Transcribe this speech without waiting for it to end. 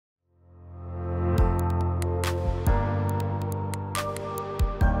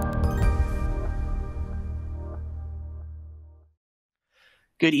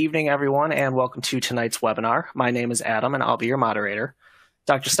Good evening, everyone, and welcome to tonight's webinar. My name is Adam, and I'll be your moderator.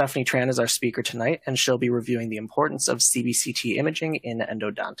 Dr. Stephanie Tran is our speaker tonight, and she'll be reviewing the importance of CBCT imaging in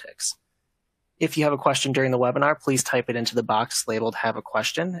endodontics. If you have a question during the webinar, please type it into the box labeled Have a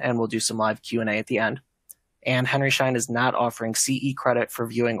Question, and we'll do some live Q&A at the end. And Henry Schein is not offering CE credit for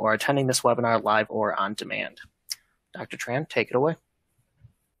viewing or attending this webinar live or on demand. Dr. Tran, take it away.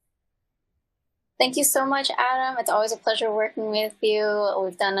 Thank you so much, Adam. It's always a pleasure working with you.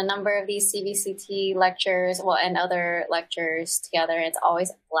 We've done a number of these CBCT lectures, and other lectures together. It's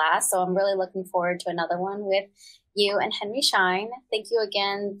always a blast. So I'm really looking forward to another one with you and Henry Schein. Thank you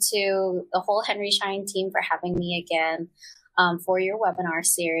again to the whole Henry Schein team for having me again for your webinar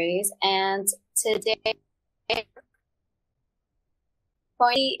series. And today, going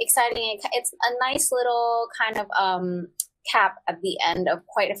to be exciting. It's a nice little kind of cap at the end of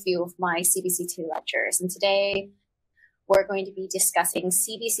quite a few of my CBCT lectures. And today we're going to be discussing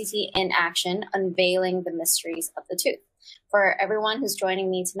CBCT in action, unveiling the mysteries of the tooth. For everyone who's joining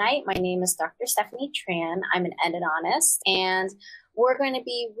me tonight, my name is Dr. Stephanie Tran. I'm an endodontist, and we're going to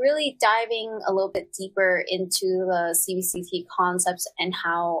be really diving a little bit deeper into the CBCT concepts and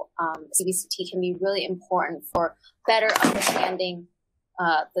how CBCT can be really important for better understanding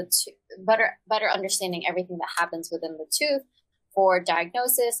better understanding everything that happens within the tooth for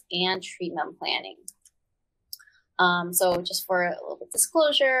diagnosis and treatment planning. So just for a little bit of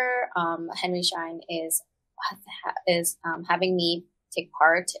disclosure, Henry Schein is having me take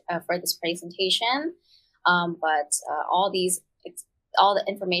part for this presentation, but all the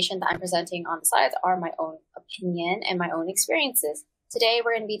information that I'm presenting on the slides are my own opinion and my own experiences. Today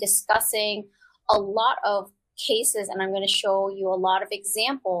we're going to be discussing a lot of cases, and I'm going to show you a lot of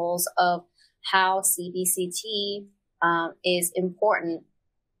examples of how CBCT is important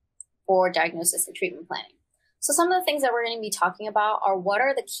for diagnosis and treatment planning. So some of the things that we're going to be talking about are what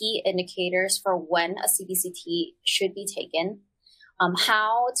are the key indicators for when a CBCT should be taken,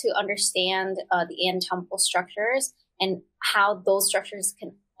 how to understand the anatomical structures, and how those structures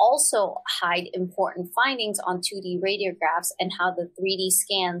can also hide important findings on 2D radiographs, and how the 3D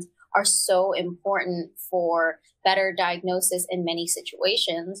scans are so important for better diagnosis in many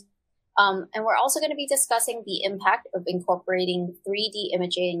situations. And we're also going to be discussing the impact of incorporating 3D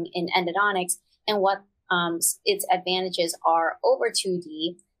imaging in endodontics and what its advantages are over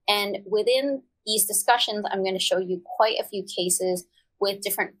 2D. And within these discussions, I'm going to show you quite a few cases with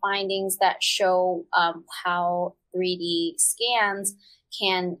different findings that show how 3D scans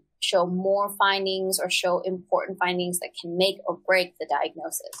can show more findings or show important findings that can make or break the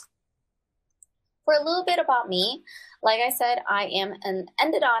diagnosis. For a little bit about me, like I said, I am an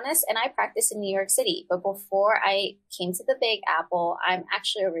endodontist and I practice in New York City. But before I came to the Big Apple, I'm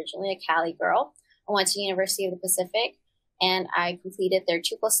actually originally a Cali girl. I went to the University of the Pacific and I completed their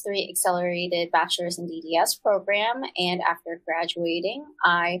 2+3 accelerated bachelor's in DDS program. And after graduating,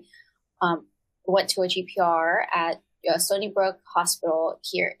 I went to a GPR at Stony Brook Hospital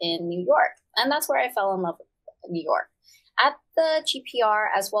here in New York. And that's where I fell in love with New York. At the GPR,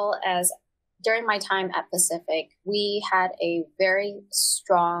 as well as during my time at Pacific, we had a very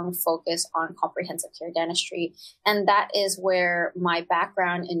strong focus on comprehensive care dentistry. And that is where my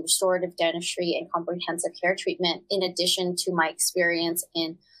background in restorative dentistry and comprehensive care treatment, in addition to my experience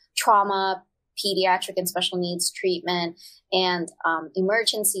in trauma, pediatric and special needs treatment, and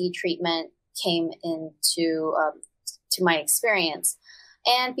emergency treatment came into to my experience.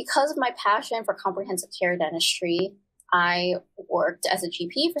 And because of my passion for comprehensive care dentistry, I worked as a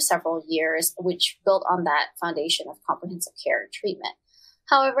GP for several years, which built on that foundation of comprehensive care treatment.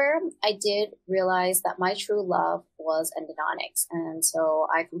 However, I did realize that my true love was endodontics. And so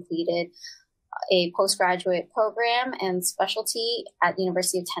I completed a postgraduate program and specialty at the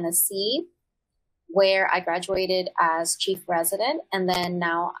University of Tennessee, where I graduated as chief resident. And then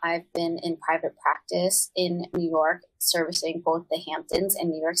now I've been in private practice in New York, servicing both the Hamptons and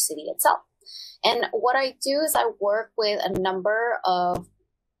New York City itself. And what I do is I work with a number of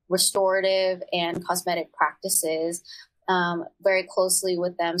restorative and cosmetic practices very closely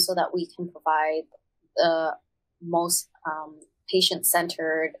with them so that we can provide the most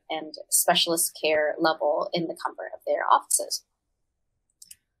patient-centered and specialist care level in the comfort of their offices.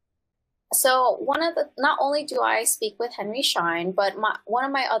 So not only do I speak with Henry Schein, but one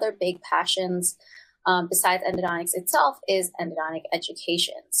of my other big passions besides endodontics itself is endodontic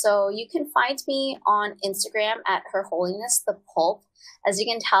education. So you can find me on Instagram at Her Holiness the Pulp. As you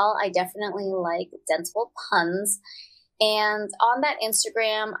can tell, I definitely like dental puns. And on that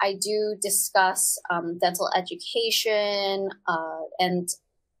Instagram, I do discuss dental education and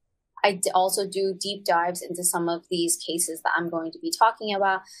also do deep dives into some of these cases that I'm going to be talking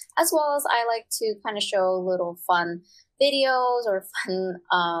about, as well as I like to kind of show little fun videos or fun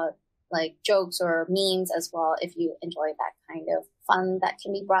like jokes or memes as well, if you enjoy that kind of fun that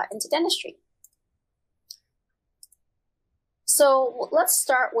can be brought into dentistry. So let's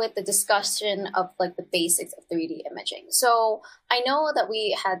start with the discussion of like the basics of 3D imaging. So I know that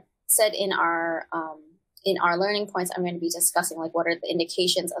we had said in our learning points, I'm going to be discussing like what are the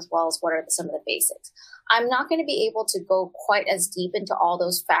indications as well as what are some of the basics. I'm not going to be able to go quite as deep into all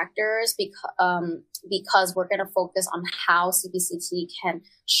those factors because we're going to focus on how CBCT can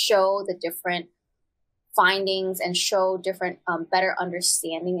show the different findings and show different better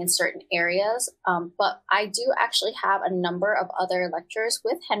understanding in certain areas. But I do actually have a number of other lectures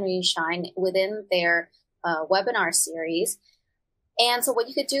with Henry Schein within their webinar series. And so what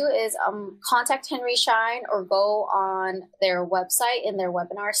you could do is contact Henry Schein or go on their website in their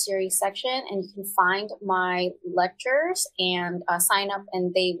webinar series section, and you can find my lectures and sign up,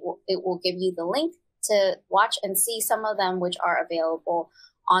 and it will give you the link to watch and see some of them which are available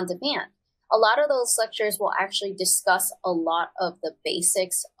on demand. A lot of those lectures will actually discuss a lot of the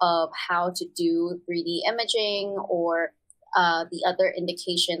basics of how to do 3D imaging or the other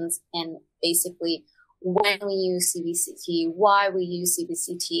indications, and basically when we use CBCT, why we use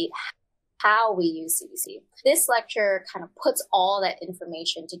CBCT, how we use CBCT. This lecture kind of puts all that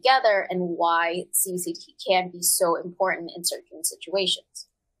information together and why CBCT can be so important in certain situations.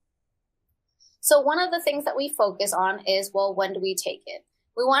 So one of the things that we focus on is, well, when do we take it?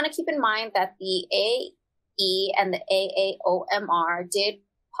 We want to keep in mind that the AE and the AAOMR did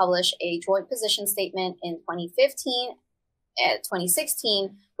publish a joint position statement in 2015 and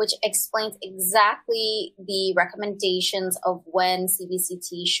 2016, which explains exactly the recommendations of when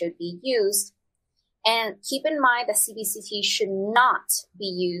CBCT should be used. And keep in mind that CBCT should not be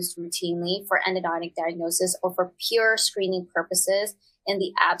used routinely for endodontic diagnosis or for pure screening purposes in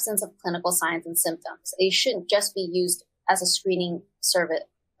the absence of clinical signs and symptoms. It shouldn't just be used as a screening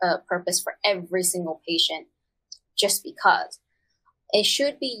purpose for every single patient just because. It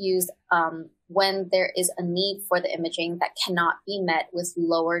should be used when there is a need for the imaging that cannot be met with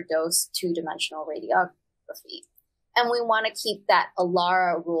lower dose two-dimensional radiography. And we want to keep that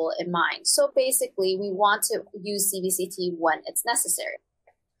ALARA rule in mind. So basically, we want to use CBCT when it's necessary.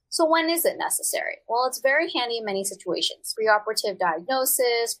 So when is it necessary? Well, it's very handy in many situations. Preoperative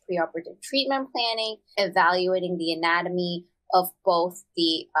diagnosis, preoperative treatment planning, evaluating the anatomy of both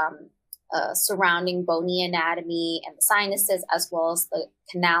the surrounding bony anatomy and the sinuses, as well as the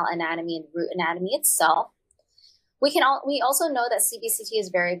canal anatomy and root anatomy itself. We also know that CBCT is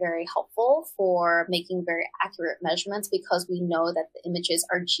very, very helpful for making very accurate measurements because we know that the images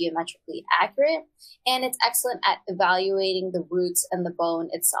are geometrically accurate, and it's excellent at evaluating the roots and the bone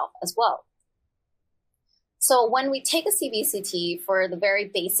itself as well. So when we take a CBCT for the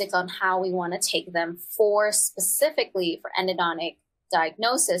very basics on how we want to take them for specifically for endodontic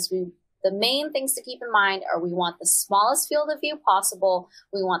diagnosis, the main things to keep in mind are we want the smallest field of view possible,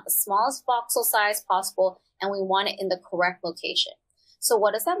 we want the smallest voxel size possible, and we want it in the correct location. So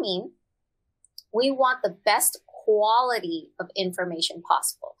what does that mean? We want the best quality of information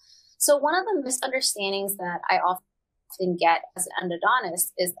possible. So one of the misunderstandings that I often get as an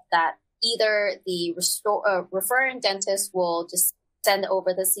endodontist is that either the referring dentist will just send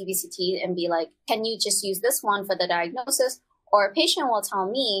over the CBCT and be like, can you just use this one for the diagnosis? Or a patient will tell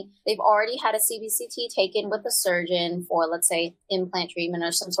me they've already had a CBCT taken with a surgeon for, let's say, implant treatment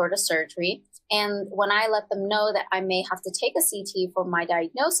or some sort of surgery. And when I let them know that I may have to take a CT for my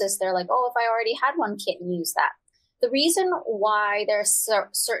diagnosis, they're like, oh, if I already had one, can't use that. The reason why there are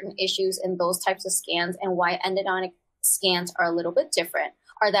certain issues in those types of scans and why endodontic scans are a little bit different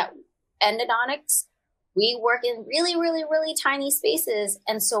are that endodontics, we work in really, really, really tiny spaces.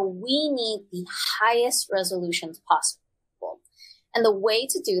 And so we need the highest resolutions possible. And the way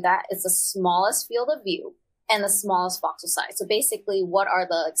to do that is the smallest field of view and the smallest voxel size. So basically, what are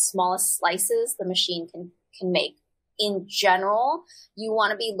the smallest slices the machine can make? In general, you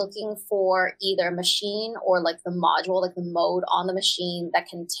want to be looking for either a machine or like the module, like the mode on the machine that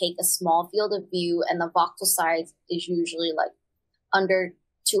can take a small field of view, and the voxel size is usually like under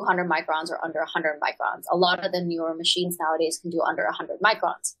 200 microns or under 100 microns. A lot of the newer machines nowadays can do under 100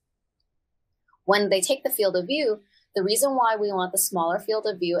 microns. When they take the field of view, the reason why we want the smaller field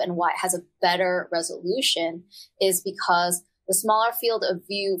of view and why it has a better resolution is because the smaller field of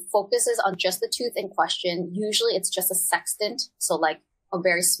view focuses on just the tooth in question. Usually it's just a sextant, so like a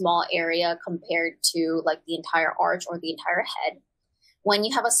very small area compared to like the entire arch or the entire head. When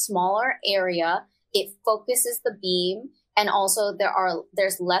you have a smaller area, it focuses the beam And also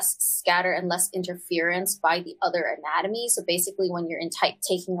there's less scatter and less interference by the other anatomy. So basically when you're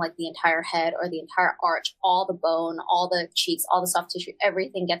taking like the entire head or the entire arch, all the bone, all the cheeks, all the soft tissue,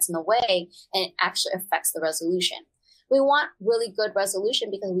 everything gets in the way and it actually affects the resolution. We want really good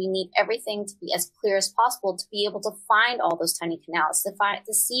resolution because we need everything to be as clear as possible to be able to find all those tiny canals,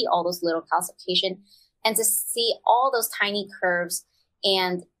 to see all those little calcification and to see all those tiny curves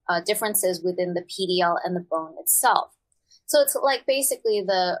and differences within the PDL and the bone itself. So it's like basically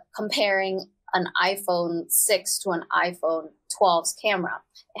comparing an iPhone 6 to an iPhone 12's camera.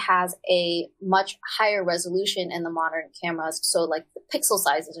 It has a much higher resolution in the modern cameras. So like the pixel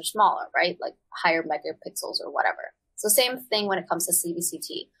sizes are smaller, right? Like higher megapixels or whatever. So same thing when it comes to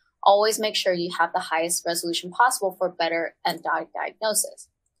CBCT. Always make sure you have the highest resolution possible for better endodontic diagnosis.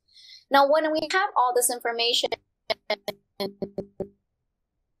 Now, when we have all this information,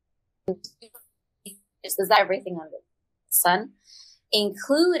 is that everything under sun,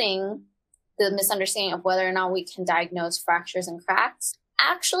 including the misunderstanding of whether or not we can diagnose fractures and cracks?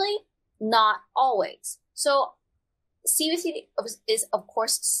 Actually, not always. So CBCT is, of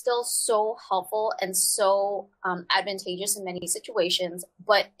course, still so helpful and so advantageous in many situations,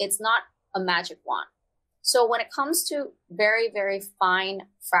 but it's not a magic wand. So when it comes to very, very fine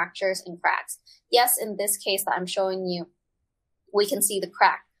fractures and cracks, yes, in this case that I'm showing you, we can see the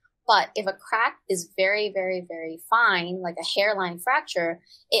crack. But if a crack is very, very, very fine, like a hairline fracture,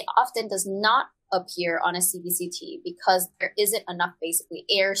 it often does not appear on a CBCT because there isn't enough basically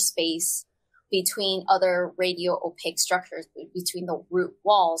airspace between other radio-opaque structures, between the root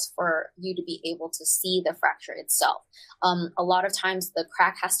walls for you to be able to see the fracture itself. A lot of times the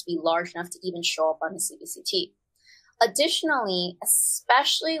crack has to be large enough to even show up on the CBCT. Additionally,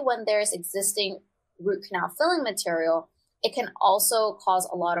 especially when there's existing root canal filling material, it can also cause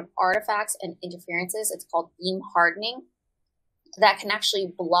a lot of artifacts and interferences. It's called beam hardening that can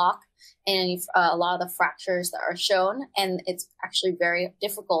actually block a lot of the fractures that are shown. And it's actually very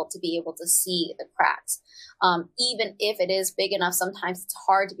difficult to be able to see the cracks. Even if it is big enough, sometimes it's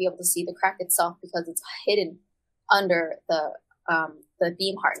hard to be able to see the crack itself because it's hidden under the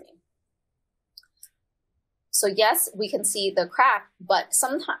beam hardening. So yes, we can see the crack, but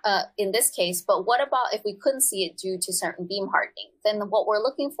sometimes in this case, but what about if we couldn't see it due to certain beam hardening? Then what we're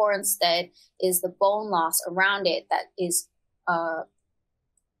looking for instead is the bone loss around it that is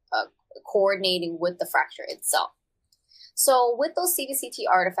coordinating with the fracture itself. So with those CBCT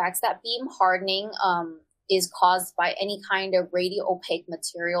artifacts, that beam hardening is caused by any kind of radio-opaque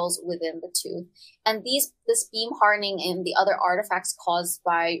materials within the tooth. And this beam hardening and the other artifacts caused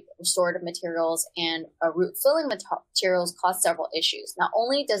by restorative materials and root filling materials cause several issues. Not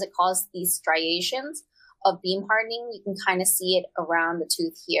only does it cause these striations of beam hardening, you can kind of see it around the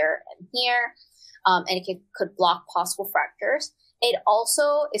tooth here and here, and it could block possible fractures. It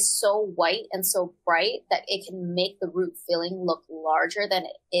also is so white and so bright that it can make the root filling look larger than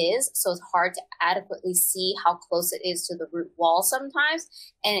it is. So it's hard to adequately see how close it is to the root wall sometimes.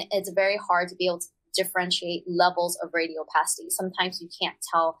 And it's very hard to be able to differentiate levels of radiopacity. Sometimes you can't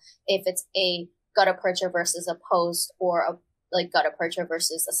tell if it's a gutta percha versus a post or like gutta percha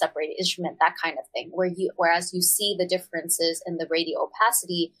versus a separated instrument, that kind of thing, whereas you see the differences in the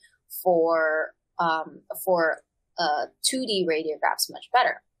radiopacity for 2D radiographs much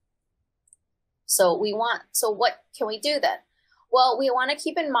better. So what can we do then? Well, we want to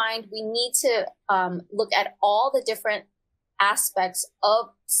keep in mind, we need to look at all the different aspects of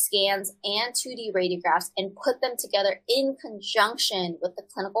scans and 2D radiographs and put them together in conjunction with the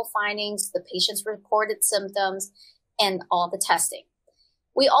clinical findings, the patient's reported symptoms, and all the testing.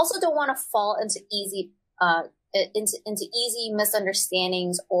 We also don't want to fall into easy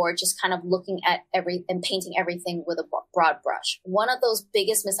misunderstandings or just kind of looking at and painting everything with a broad brush. One of those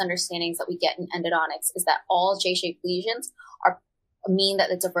biggest misunderstandings that we get in endodontics is that all J-shaped lesions mean that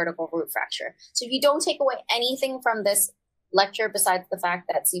it's a vertical root fracture. So if you don't take away anything from this lecture besides the fact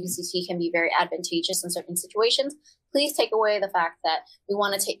that CBCT can be very advantageous in certain situations, please take away the fact that we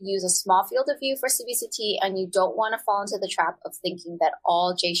want to use a small field of view for CBCT, and you don't want to fall into the trap of thinking that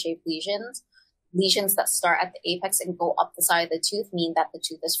all J-shaped lesions that start at the apex and go up the side of the tooth mean that the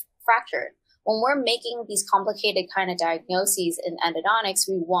tooth is fractured. When we're making these complicated kind of diagnoses in endodontics,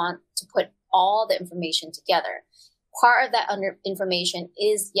 we want to put all the information together. Part of that information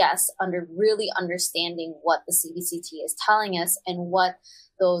is, yes, under really understanding what the CBCT is telling us and what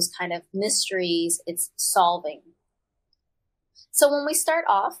those kind of mysteries it's solving. So when we start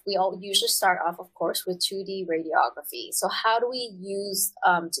off, we all usually start off, of course, with 2D radiography. So how do we use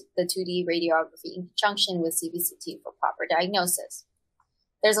the 2D radiography in conjunction with CBCT for proper diagnosis?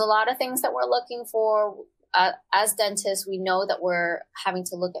 There's a lot of things that we're looking for. as dentists, we know that we're having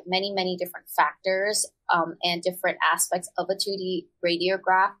to look at many, many different factors and different aspects of a 2D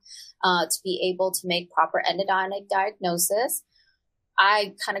radiograph to be able to make proper endodontic diagnosis.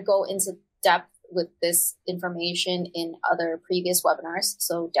 I kind of go into depth with this information in other previous webinars,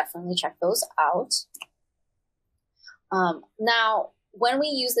 so definitely check those out. Now, when we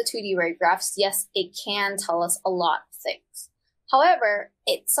use the 2D radiographs, yes, it can tell us a lot of things. However,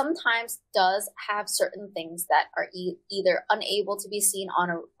 it sometimes does have certain things that are either unable to be seen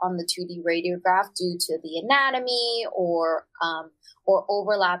on the 2D radiograph due to the anatomy or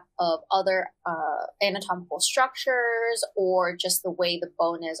overlap of other anatomical structures, or just the way the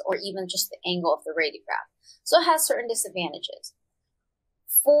bone is, or even just the angle of the radiograph. So it has certain disadvantages.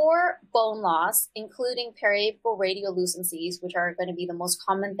 For bone loss, including periapical radiolucencies, which are going to be the most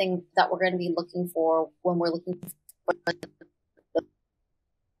common thing that we're going to be looking for when we're looking for the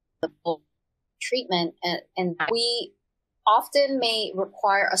treatment, and we often may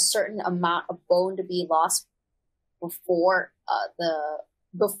require a certain amount of bone to be lost before the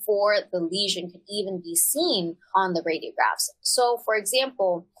lesion can even be seen on the radiographs. So, for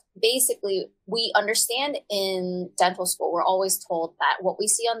example, basically, we understand in dental school, we're always told that what we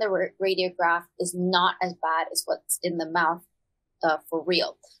see on the radiograph is not as bad as what's in the mouth for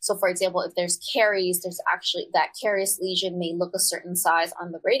real. So, for example, if there's caries, there's actually that carious lesion may look a certain size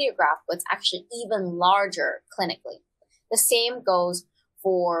on the radiograph, but it's actually even larger clinically. The same goes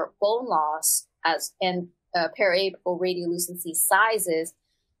for bone loss and periapical radiolucency sizes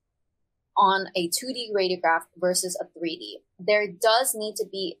on a 2D radiograph versus a 3D.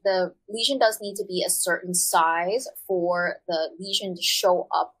 The lesion does need to be a certain size for the lesion to show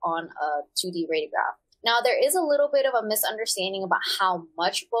up on a 2D radiograph. Now, there is a little bit of a misunderstanding about how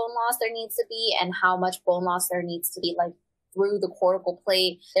much bone loss there needs to be and how much bone loss there needs to be, like, through the cortical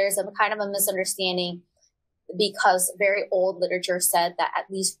plate. There's a kind of a misunderstanding because very old literature said that at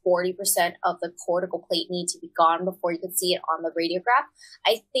least 40% of the cortical plate need to be gone before you could see it on the radiograph.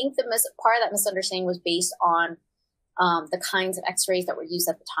 I think part of that misunderstanding was based on the kinds of x-rays that were used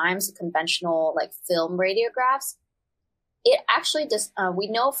at the time, so conventional like film radiographs. It actually does, we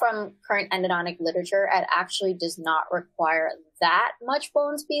know from current endodontic literature, it actually does not require that much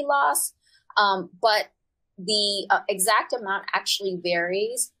bone to be lost, but the exact amount actually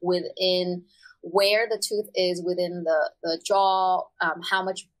varies within where the tooth is within the jaw, how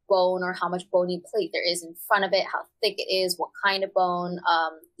much bone or how much bony plate there is in front of it, how thick it is, what kind of bone,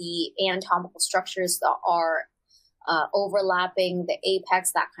 the anatomical structures that are overlapping, the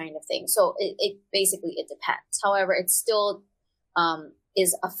apex, that kind of thing. So it basically depends. However, it still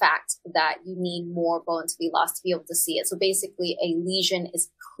is a fact that you need more bone to be lost to be able to see it. So basically a lesion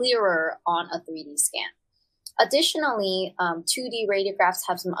is clearer on a 3D scan. Additionally, 2D radiographs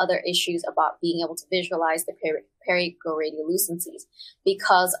have some other issues about being able to visualize the periapical radiolucencies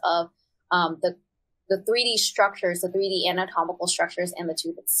because of the 3D structures, the 3D anatomical structures and the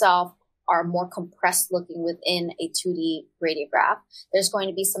tooth itself are more compressed looking within a 2D radiograph. There's going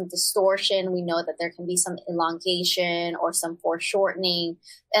to be some distortion. We know that there can be some elongation or some foreshortening,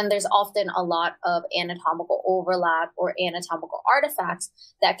 and there's often a lot of anatomical overlap or anatomical artifacts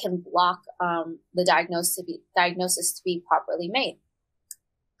that can block the diagnosis to be properly made.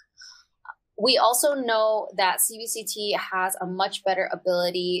 We also know that CBCT has a much better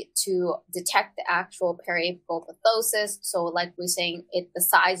ability to detect the actual periapical pathosis. So like we're saying, the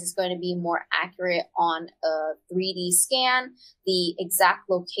size is going to be more accurate on a 3D scan. The exact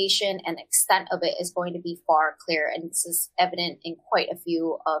location and extent of it is going to be far clearer. And this is evident in quite a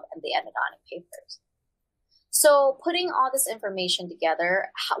few of the endodontic papers. So putting all this information together,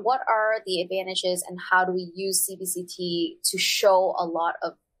 what are the advantages and how do we use CBCT to show a lot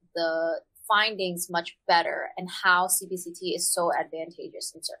of the findings much better, and how CBCT is so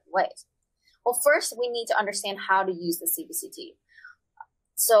advantageous in certain ways? Well, first, we need to understand how to use the CBCT.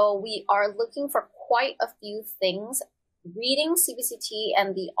 So we are looking for quite a few things. Reading CBCT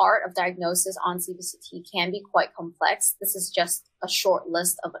and the art of diagnosis on CBCT can be quite complex. This is just a short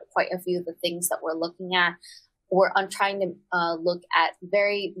list of quite a few of the things that we're looking at. I'm trying to look at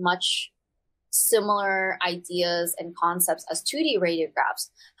very much similar ideas and concepts as 2D radiographs.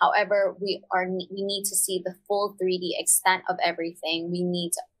 However, we need to see the full 3D extent of everything. We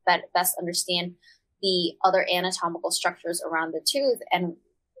need to best understand the other anatomical structures around the tooth and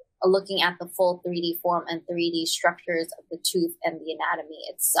looking at the full 3D form and 3D structures of the tooth and the anatomy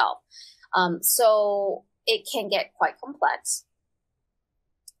itself. So it can get quite complex.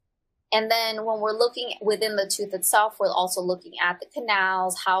 And then when we're looking within the tooth itself, we're also looking at the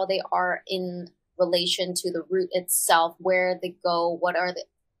canals, how they are in relation to the root itself, where they go, what are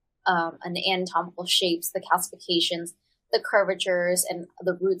and the anatomical shapes, the calcifications, the curvatures, and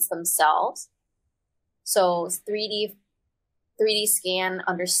the roots themselves. So 3D scan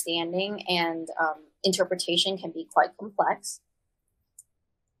understanding and interpretation can be quite complex.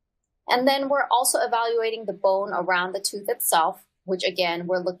 And then we're also evaluating the bone around the tooth itself, which again,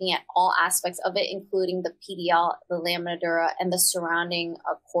 we're looking at all aspects of it, including the PDL, the lamina dura, and the surrounding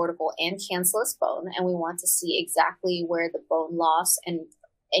cortical and cancellous bone. And we want to see exactly where the bone loss and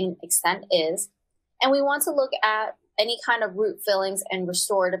extent is. And we want to look at any kind of root fillings and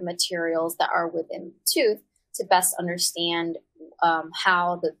restorative materials that are within the tooth to best understand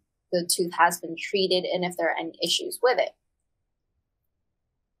how the tooth has been treated and if there are any issues with it.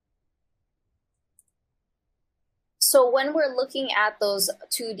 So when we're looking at those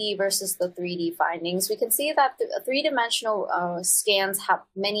 2D versus the 3D findings, we can see that the three-dimensional scans have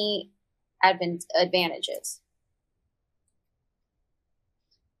many advantages.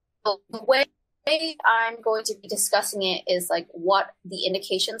 So the way I'm going to be discussing it is like what the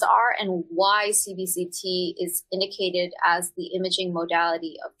indications are and why CBCT is indicated as the imaging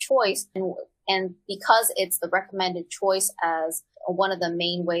modality of choice. And because it's the recommended choice as one of the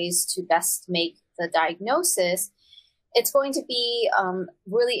main ways to best make the diagnosis, it's going to be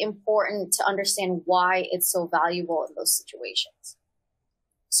really important to understand why it's so valuable in those situations.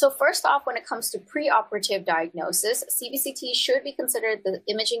 So first off, when it comes to preoperative diagnosis, CBCT should be considered the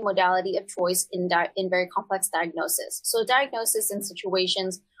imaging modality of choice in very complex diagnosis. So diagnosis in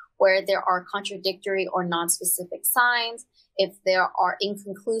situations where there are contradictory or nonspecific signs, if there are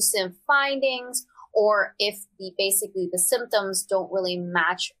inconclusive findings, or if basically the symptoms don't really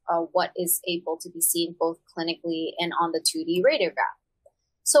match what is able to be seen both clinically and on the 2D radiograph.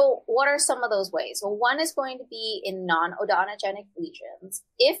 So what are some of those ways? Well, one is going to be in non-odontogenic lesions.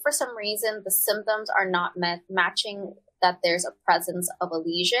 If for some reason the symptoms are not matching that there's a presence of a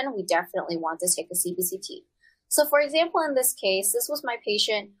lesion, we definitely want to take a CBCT. So for example, in this case, this was my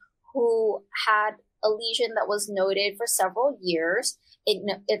patient who had a lesion that was noted for several years.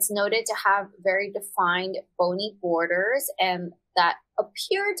 It's noted to have very defined bony borders and that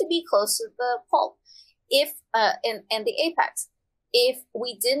appear to be close to the pulp and the apex. If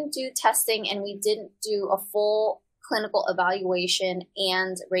we didn't do testing and we didn't do a full clinical evaluation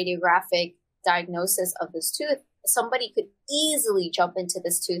and radiographic diagnosis of this tooth, somebody could easily jump into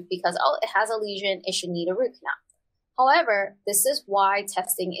this tooth because, oh, it has a lesion, it should need a root canal. However, this is why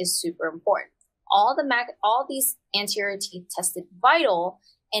testing is super important. All these anterior teeth tested vital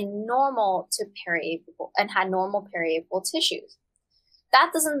and normal to periapical and had normal periapical tissues.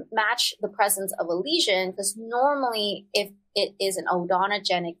 That doesn't match the presence of a lesion because normally if it is an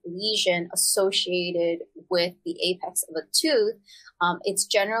odontogenic lesion associated with the apex of a tooth, it's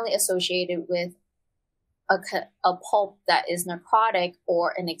generally associated with a pulp that is necrotic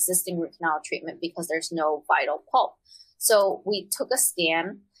or an existing root canal treatment because there's no vital pulp. So we took a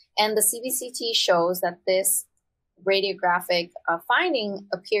scan and the CBCT shows that this radiographic finding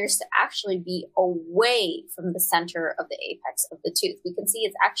appears to actually be away from the center of the apex of the tooth. We can see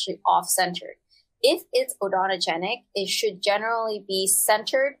it's actually off-centered. If it's odontogenic, it should generally be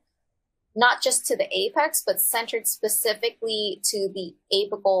centered not just to the apex, but centered specifically to the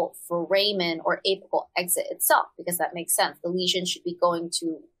apical foramen or apical exit itself, because that makes sense. The lesion should be coming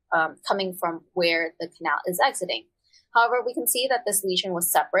from where the canal is exiting. However, we can see that this lesion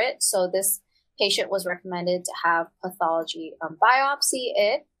was separate, so this patient was recommended to have pathology biopsy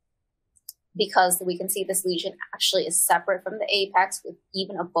it because we can see this lesion actually is separate from the apex with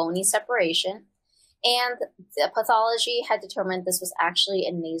even a bony separation. And the pathology had determined this was actually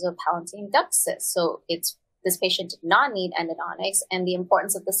a nasopalatine duct cyst. So this patient did not need endodontics, and the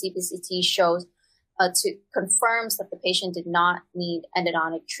importance of the CBCT confirms that the patient did not need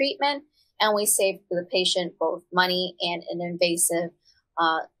endodontic treatment, and we saved the patient both money and an invasive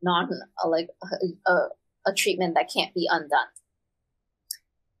a treatment that can't be undone.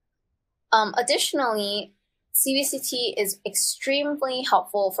 Additionally, CBCT is extremely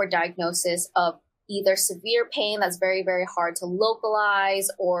helpful for diagnosis of either severe pain that's very, very hard to localize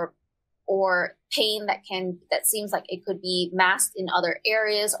or pain that seems like it could be masked in other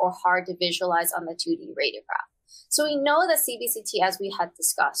areas or hard to visualize on the 2D radiograph. So we know that CBCT, as we had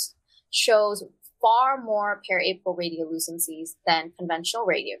discussed, shows far more periapical radiolucencies than conventional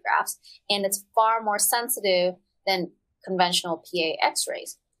radiographs, and it's far more sensitive than conventional PA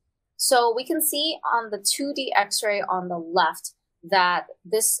x-rays. So we can see on the 2D x-ray on the left that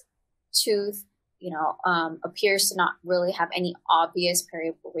this tooth appears to not really have any obvious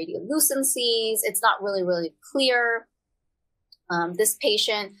periapical radiolucencies. It's not really clear. This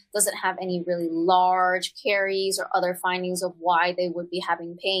patient doesn't have any really large caries or other findings of why they would be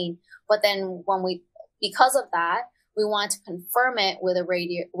having pain. But then because of that, we want to confirm it with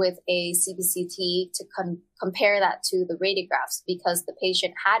a CBCT to compare that to the radiographs, because the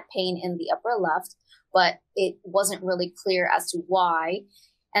patient had pain in the upper left, but it wasn't really clear as to why.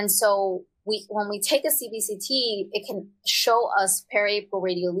 And so when we take a CBCT, it can show us periapical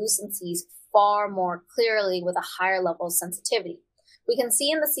radiolucencies far more clearly with a higher level of sensitivity. We can see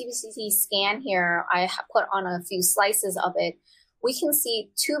in the CBCT scan here, I put on a few slices of it, we can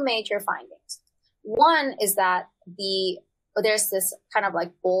see two major findings. One is that there's this kind of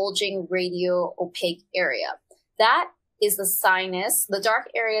like bulging radio opaque area. That is the sinus. The dark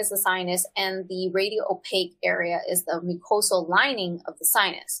area is the sinus, and the radio opaque area is the mucosal lining of the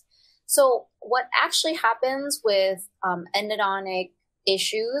sinus. So what actually happens with endodontic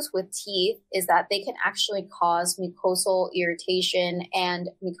issues with teeth is that they can actually cause mucosal irritation and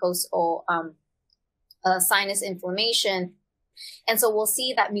mucosal sinus inflammation. And so we'll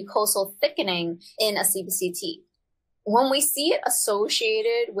see that mucosal thickening in a CBCT. When we see it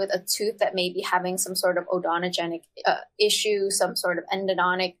associated with a tooth that may be having some sort of odontogenic issue, some sort of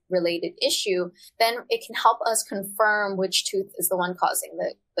endodontic related issue, then it can help us confirm which tooth is the one causing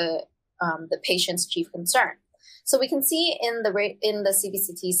the patient's chief concern. So we can see in the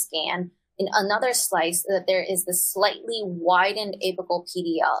CBCT scan in another slice that there is this slightly widened apical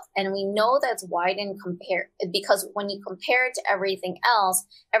PDL. And we know that's widened because when you compare it to everything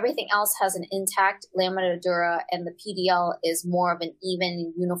else has an intact lamina dura, and the PDL is more of an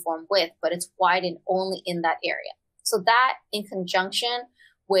even uniform width, but it's widened only in that area. So that, in conjunction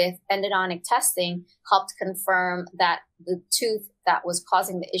with endodontic testing, helped confirm that the tooth that was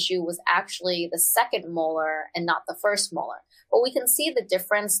causing the issue was actually the second molar and not the first molar. But we can see the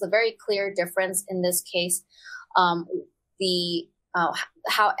difference, the very clear difference in this case, how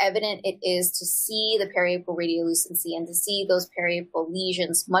evident it is to see the periapical radiolucency and to see those periapical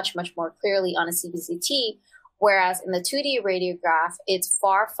lesions much, much more clearly on a CBCT, whereas in the 2D radiograph, it's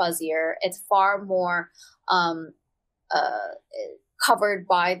far fuzzier, it's far more covered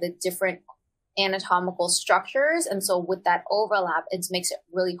by the different anatomical structures. And so with that overlap, it makes it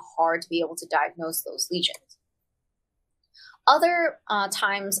really hard to be able to diagnose those lesions. Other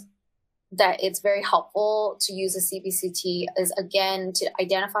times that it's very helpful to use a CBCT is, again, to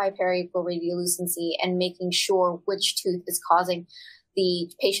identify periapical radiolucency and making sure which tooth is causing the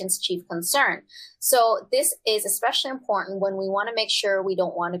patient's chief concern. So this is especially important when we want to make sure we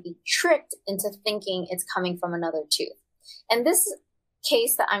don't want to be tricked into thinking it's coming from another tooth. And this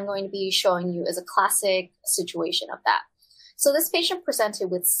case that I'm going to be showing you is a classic situation of that. So this patient presented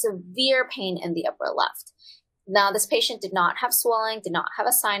with severe pain in the upper left. Now, this patient did not have swelling, did not have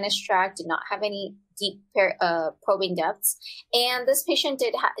a sinus tract, did not have any deep probing depths, and this patient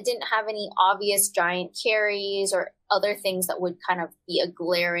didn't have any obvious giant caries or other things that would kind of be a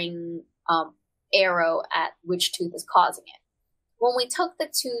glaring arrow at which tooth is causing it. When we took the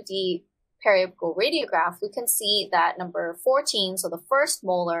 2D periapical radiograph, we can see that number 14, so the first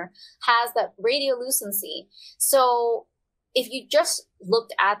molar, has that radiolucency. So if you just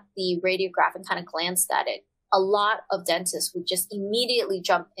looked at the radiograph and kind of glanced at it, a lot of dentists would just immediately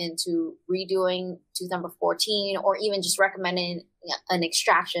jump into redoing tooth number 14, or even just recommending an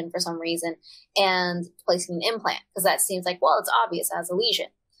extraction for some reason and placing an implant, because that seems like, well, it's obvious as a lesion.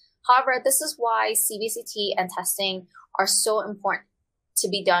 However, this is why CBCT and testing are so important to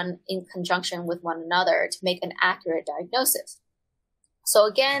be done in conjunction with one another to make an accurate diagnosis. So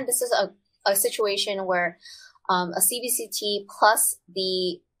again, this is a situation where a CBCT plus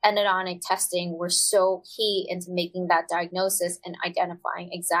the endodontic testing were so key into making that diagnosis and identifying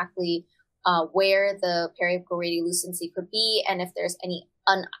exactly where the periapical radiolucency could be and if there's any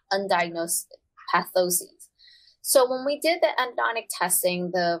undiagnosed pathoses. So when we did the endodontic testing,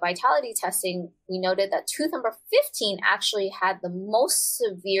 the vitality testing, we noted that tooth number 15 actually had the most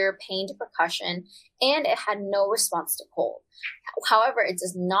severe pain to percussion, and it had no response to cold. However, it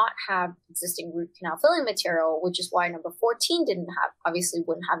does not have existing root canal filling material, which is why number 14 obviously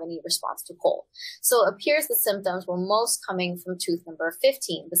wouldn't have any response to cold. So it appears the symptoms were most coming from tooth number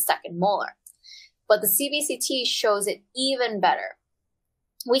 15, the second molar. But the CBCT shows it even better.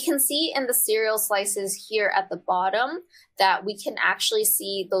 We can see in the serial slices here at the bottom that we can actually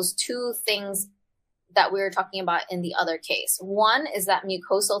see those two things that we were talking about in the other case. One is that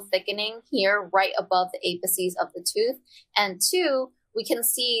mucosal thickening here right above the apices of the tooth. And two, we can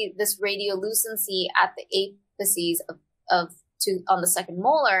see this radiolucency at the apices of tooth on the second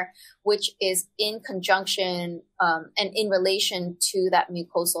molar, which is in conjunction and in relation to that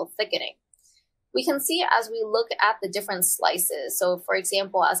mucosal thickening. We can see as we look at the different slices. So for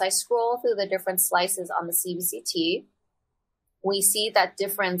example, as I scroll through the different slices on the CBCT, we see that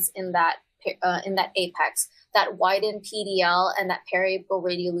difference in that apex. That widened PDL and that periapical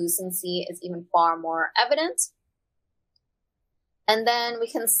radiolucency is even far more evident. And then we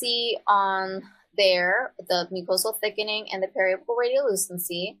can see on there the mucosal thickening and the periapical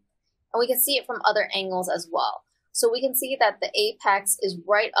radiolucency, and we can see it from other angles as well. So we can see that the apex is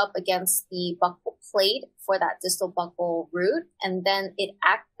right up against the buccal plate for that distal buccal root, and then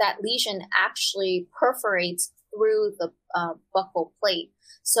that lesion actually perforates through the buccal plate.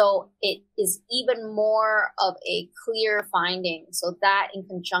 So it is even more of a clear finding. So that in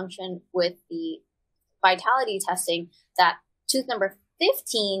conjunction with the vitality testing, that tooth number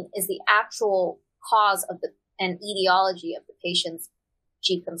 15 is the actual cause of and etiology of the patient's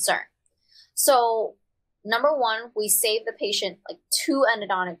chief concern. So number one, we save the patient like 2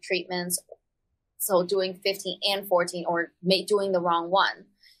 endodontic treatments. So doing 15 and 14 or doing the wrong one.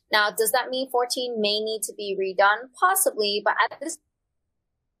 Now, does that mean 14 may need to be redone? Possibly, but at this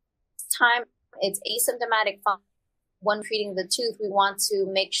time, it's asymptomatic. When treating the tooth, we want to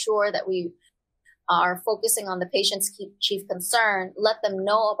make sure that we are focusing on the patient's chief concern, let them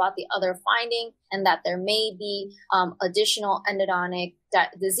know about the other finding and that there may be additional endodontic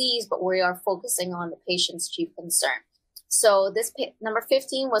disease, but we are focusing on the patient's chief concern. So this number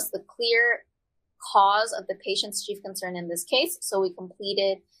 15 was the clear cause of the patient's chief concern in this case. So we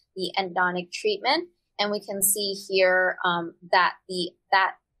completed the endodontic treatment, and we can see here that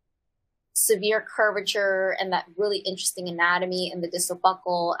that severe curvature and that really interesting anatomy in the distal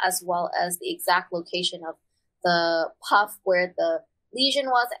buccal, as well as the exact location of the puff where the lesion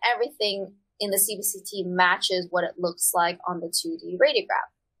was, everything in the CBCT matches what it looks like on the 2D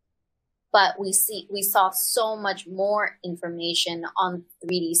radiograph. But we saw so much more information on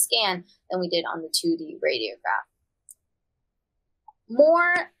 3D scan than we did on the 2D radiograph.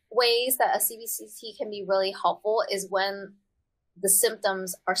 More ways that a CBCT can be really helpful is when the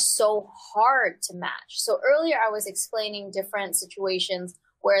symptoms are so hard to match. So earlier I was explaining different situations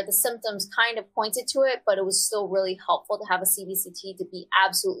where the symptoms kind of pointed to it, but it was still really helpful to have a CBCT to be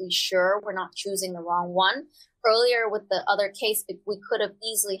absolutely sure we're not choosing the wrong one. Earlier with the other case, we could have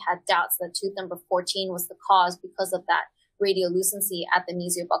easily had doubts that tooth number 14 was the cause because of that radiolucency at the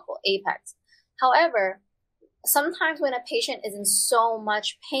mesiobuccal apex. However, sometimes when a patient is in so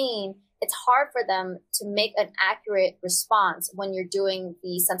much pain, it's hard for them to make an accurate response when you're doing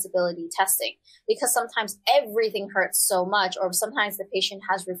the sensibility testing, because sometimes everything hurts so much, or sometimes the patient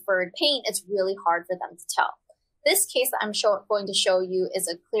has referred pain. It's really hard for them to tell. This case that I'm going to show you is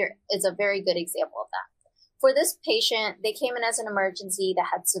a very good example of that. For this patient, they came in as an emergency that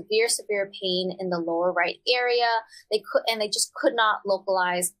had severe pain in the lower right area. They just could not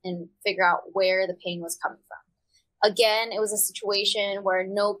localize and figure out where the pain was coming from. Again, it was a situation where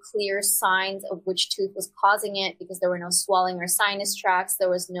no clear signs of which tooth was causing it, because there were no swelling or sinus tracts, there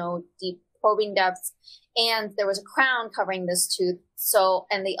was no deep probing depths, and there was a crown covering this tooth.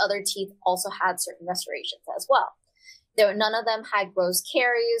 And the other teeth also had certain restorations as well. None of them had gross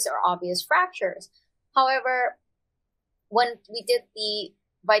caries or obvious fractures. However, when we did the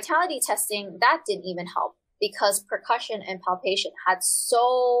vitality testing, that didn't even help, because percussion and palpation had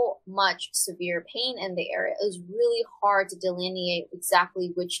so much severe pain in the area. It was really hard to delineate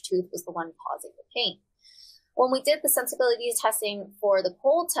exactly which tooth was the one causing the pain. When we did the sensibility testing for the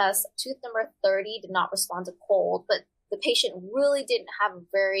cold test, tooth number 30 did not respond to cold, but the patient really didn't have a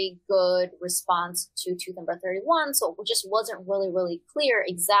very good response to tooth number 31, so it just wasn't really clear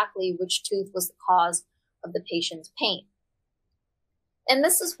exactly which tooth was the cause of the patient's pain. And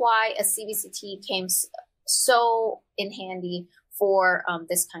this is why a CBCT came so in handy for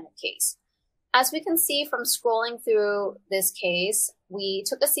this kind of case. As we can see from scrolling through this case, we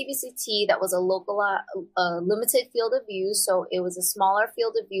took a CBCT that was a limited field of view, so it was a smaller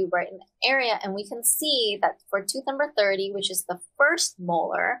field of view right in the area, and we can see that for tooth number 30, which is the first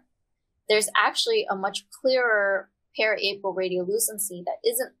molar, there's actually a much clearer periapical radiolucency that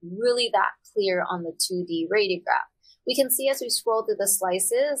isn't really that clear on the 2D radiograph. We can see as we scroll through the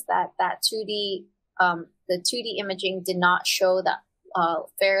slices that the 2D imaging did not show that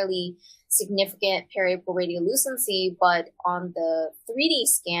fairly significant periapical radiolucency, but on the 3D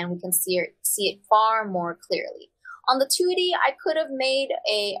scan, we can see it far more clearly. On the 2D, I could have made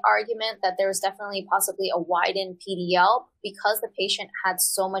an argument that there was definitely possibly a widened PDL. Because the patient had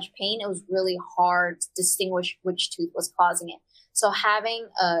so much pain, it was really hard to distinguish which tooth was causing it. So having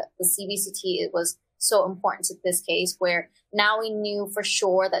the CBCT, it was so important to this case, where now we knew for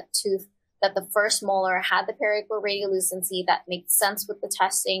sure that that the first molar had the periapical radiolucency that makes sense with the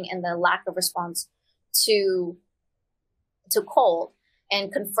testing and the lack of response to cold,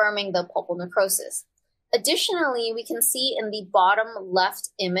 and confirming the pulpal necrosis. Additionally, we can see in the bottom left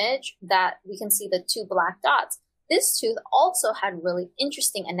image that we can see the two black dots. This tooth also had really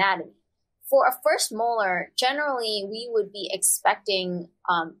interesting anatomy. For a first molar, generally we would be expecting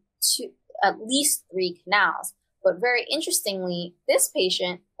at least 3 canals. But very interestingly, this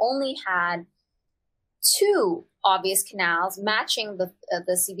patient only had 2 obvious canals matching the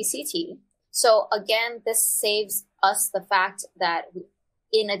CBCT. So again, this saves us the fact that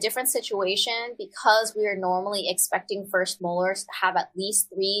in a different situation, because we are normally expecting first molars to have at least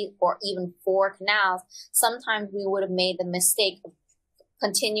 3 or even 4 canals, sometimes we would have made the mistake of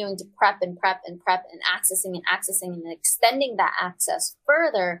continuing to prep and accessing and extending that access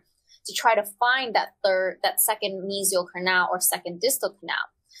further to try to find that second mesial canal or second distal canal.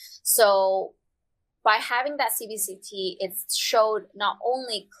 So by having that CBCT, it showed not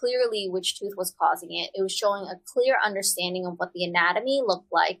only clearly which tooth was causing it, it was showing a clear understanding of what the anatomy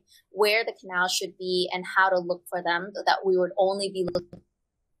looked like, where the canals should be, and how to look for them, so that we would only be looking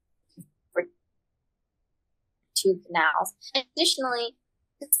for 2 canals. And additionally,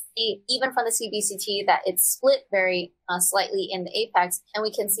 even from the CBCT, that it's split very slightly in the apex, and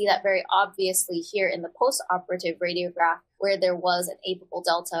we can see that very obviously here in the post-operative radiograph where there was an apical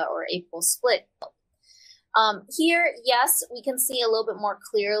delta or apical split. Here, yes, we can see a little bit more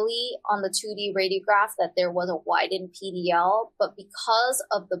clearly on the 2D radiograph that there was a widened PDL, but because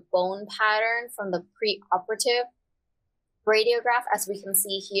of the bone pattern from the pre-operative radiograph, as we can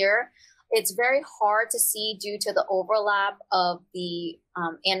see here, it's very hard to see due to the overlap of the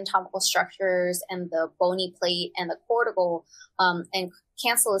anatomical structures and the bony plate and the cortical and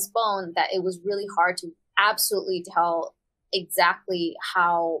cancellous bone, that it was really hard to absolutely tell exactly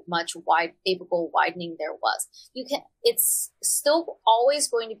how much apical widening there was. It's still always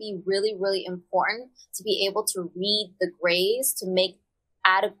going to be really, really important to be able to read the grays to make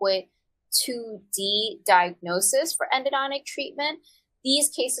adequate 2D diagnosis for endodontic treatment. These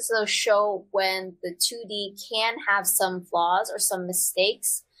cases, though, show when the 2D can have some flaws or some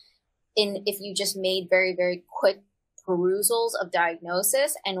mistakes if you just made very, very quick perusals of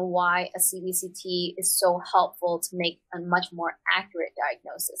diagnosis, and why a CBCT is so helpful to make a much more accurate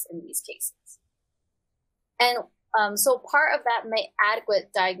diagnosis in these cases. And so part of that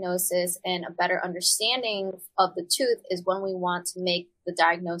adequate diagnosis and a better understanding of the tooth is when we want to make the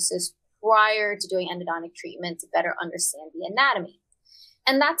diagnosis prior to doing endodontic treatment to better understand the anatomy.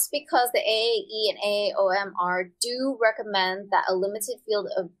 And that's because the AAE and AAOMR do recommend that a limited field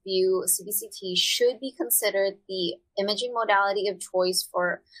of view CBCT should be considered the imaging modality of choice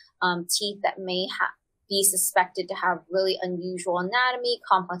for teeth that may be suspected to have really unusual anatomy,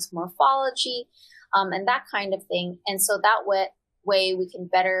 complex morphology, and that kind of thing. And so that way we can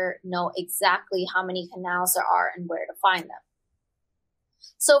better know exactly how many canals there are and where to find them.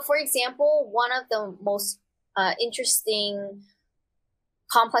 So for example, one of the most interesting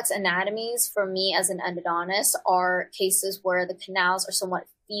complex anatomies for me as an endodontist are cases where the canals are somewhat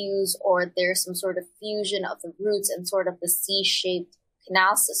fused, or there's some sort of fusion of the roots and sort of the C-shaped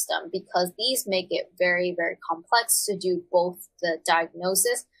canal system, because these make it very, very complex to do both the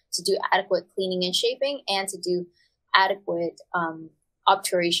diagnosis, to do adequate cleaning and shaping, and to do adequate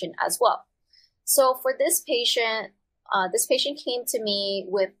obturation as well. So for this patient came to me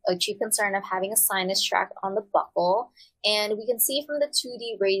with a chief concern of having a sinus tract on the buccal. And we can see from the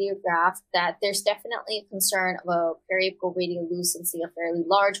 2D radiograph that there's definitely a concern of a periapical radiolucency, a fairly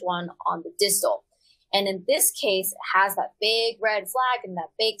large one on the distal. And in this case, it has that big red flag and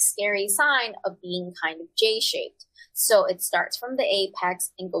that big scary sign of being kind of J-shaped. So it starts from the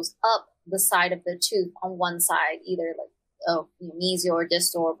apex and goes up the side of the tooth on one side, either like mesial or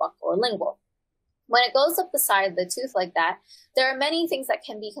distal or buccal or lingual. When it goes up the side of the tooth like that, there are many things that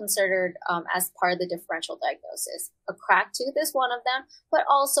can be considered as part of the differential diagnosis. A cracked tooth is one of them, but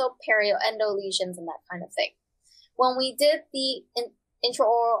also perioendo lesions and that kind of thing. When we did the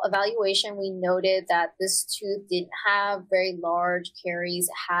intraoral evaluation, we noted that this tooth didn't have very large caries.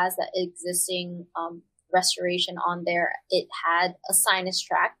 It has that existing restoration on there. It had a sinus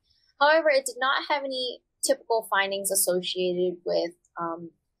tract. However, it did not have any typical findings associated with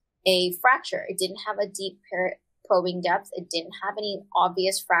a fracture. It didn't have a deep probing depth. It didn't have any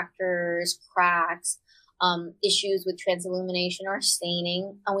obvious fractures, cracks, issues with transillumination or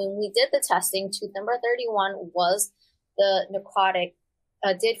staining. And when we did the testing, tooth number 31 was the necrotic,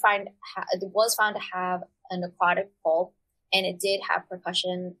 was found to have a necrotic pulp, and it did have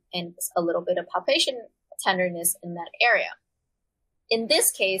percussion and a little bit of palpation tenderness in that area. In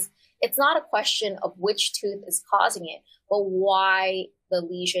this case, it's not a question of which tooth is causing it, but why the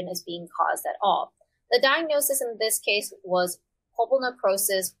lesion is being caused at all. The diagnosis in this case was pulpal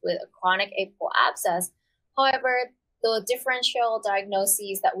necrosis with a chronic apical abscess. However, the differential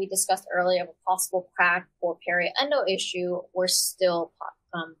diagnoses that we discussed earlier of a possible crack or periendo issue were still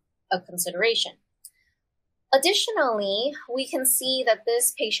a consideration. Additionally, we can see that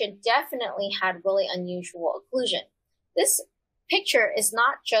this patient definitely had really unusual occlusion. This picture is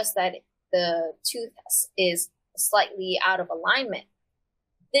not just that the tooth is slightly out of alignment,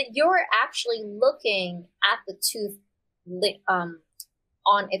 that you're actually looking at the tooth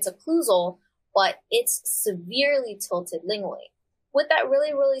on its occlusal, but it's severely tilted lingually. With that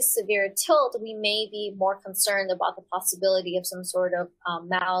really, really severe tilt, we may be more concerned about the possibility of some sort of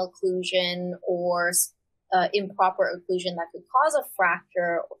malocclusion or improper occlusion that could cause a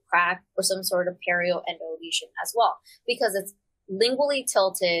fracture or crack or some sort of perioendo lesion as well, because it's lingually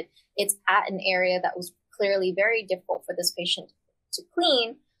tilted. It's at an area that was clearly very difficult for this patient to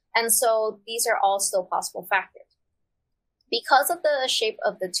clean. And so these are all still possible factors. Because of the shape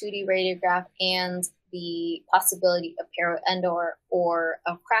of the 2D radiograph and the possibility of periendo or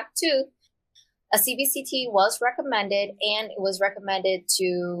a cracked tooth, a CBCT was recommended, and it was recommended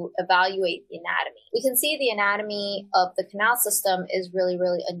to evaluate the anatomy. We can see the anatomy of the canal system is really,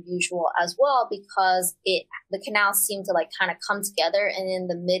 really unusual as well, because the canals seem to kind of come together, and in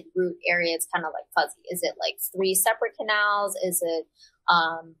the mid-root area, it's kind of fuzzy. Is it 3 separate canals? Is it,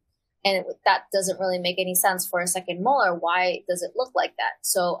 and that doesn't really make any sense for a second molar. Why does it look like that?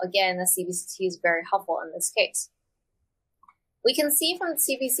 So again, the CBCT is very helpful in this case. We can see from the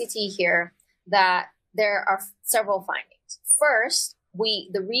CBCT here that there are several findings. First,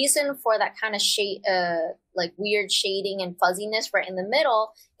 the reason for that kind of shade, weird shading and fuzziness right in the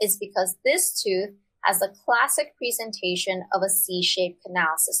middle is because this tooth has the classic presentation of a C-shaped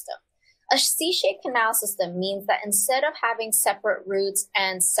canal system. A C-shaped canal system means that instead of having separate roots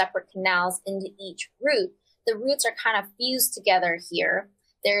and separate canals into each root, the roots are kind of fused together here.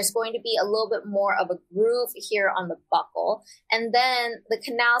 There's going to be a little bit more of a groove here on the buccal. And then the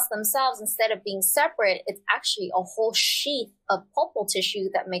canals themselves, instead of being separate, it's actually a whole sheath of pulpal tissue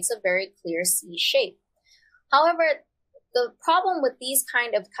that makes a very clear C shape. However, the problem with these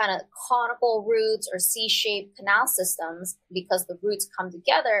kind of conical roots or C-shaped canal systems, because the roots come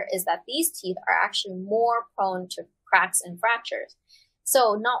together, is that these teeth are actually more prone to cracks and fractures.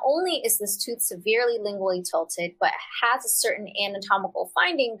 So not only is this tooth severely lingually tilted, but it has a certain anatomical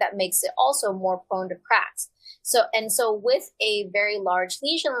finding that makes it also more prone to cracks. So with a very large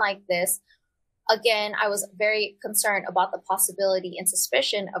lesion like this, again, I was very concerned about the possibility and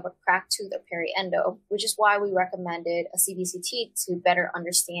suspicion of a cracked tooth or periendo, which is why we recommended a CBCT to better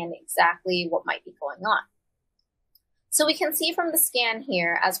understand exactly what might be going on. So we can see from the scan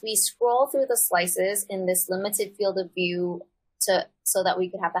here, as we scroll through the slices in this limited field of view so that we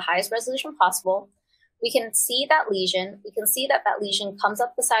can have the highest resolution possible, we can see that lesion. We can see that that lesion comes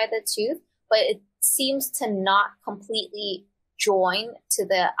up the side of the tooth, but it seems to not completely join to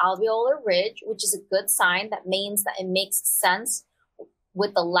the alveolar ridge, which is a good sign. That means that it makes sense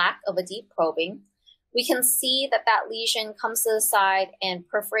with the lack of a deep probing. We can see that that lesion comes to the side and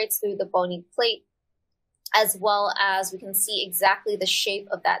perforates through the bony plate, as well as we can see exactly the shape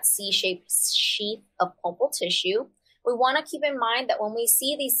of that C-shaped sheath of pulpal tissue. We want to keep in mind that when we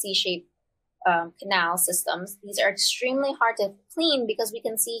see these C-shaped canal systems, these are extremely hard to clean, because we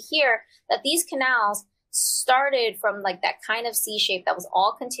can see here that these canals started from that kind of C shape that was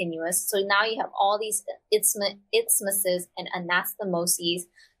all continuous. So now you have all these isthmuses and anastomoses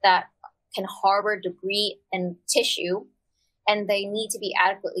that can harbor debris and tissue, and they need to be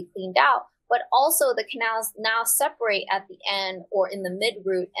adequately cleaned out. But also the canals now separate at the end or in the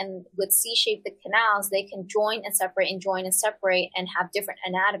mid-root, and with C-shaped canals, they can join and separate and have different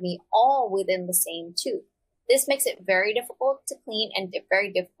anatomy all within the same tooth. This makes it very difficult to clean and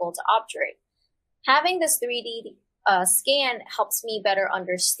very difficult to obturate. Having this 3D scan helps me better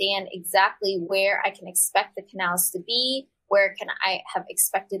understand exactly where I can expect the canals to be, where can I have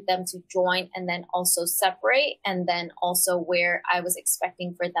expected them to join and then also separate, and then also where I was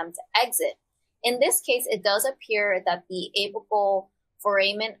expecting for them to exit. In this case, it does appear that the apical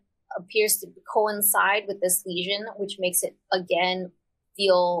foramen appears to coincide with this lesion, which makes it, again,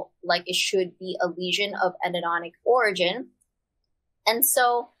 feel like it should be a lesion of endodontic origin. And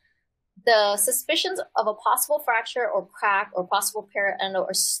so the suspicions of a possible fracture or crack or possible periendo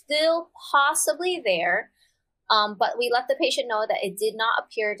are still possibly there, but we let the patient know that it did not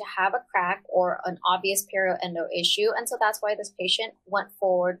appear to have a crack or an obvious periendo issue, and so that's why this patient went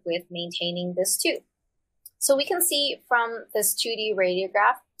forward with maintaining this tooth. So we can see from this 2D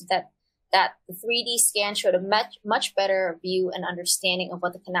radiograph that the 3D scan showed a much better view and understanding of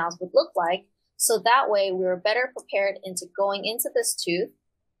what the canals would look like. So that way we were better prepared into going into this tooth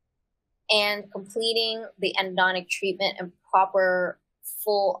and completing the endodontic treatment and proper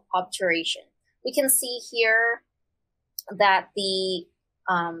full obturation. We can see here that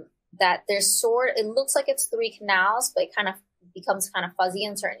that there's it looks like it's 3 canals, but it kind of becomes kind of fuzzy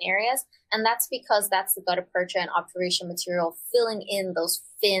in certain areas. And that's because that's the gutta percha and obturation material filling in those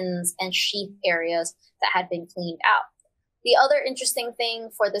fins and sheath areas that had been cleaned out. The other interesting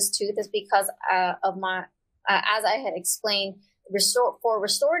thing for this tooth is because of my, as I had explained, for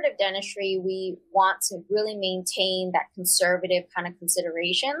restorative dentistry, we want to really maintain that conservative kind of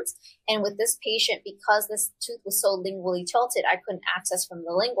considerations. And with this patient, because this tooth was so lingually tilted, I couldn't access from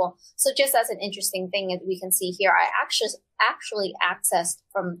the lingual. So just as an interesting thing, as we can see here, I actually accessed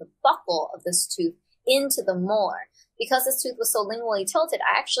from the buccal of this tooth into the molar. Because this tooth was so lingually tilted,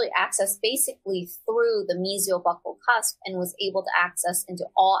 I actually accessed basically through the mesial buccal cusp and was able to access into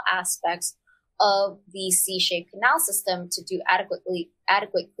all aspects of the C-shaped canal system to do adequate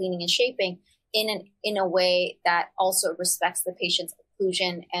cleaning and shaping in a way that also respects the patient's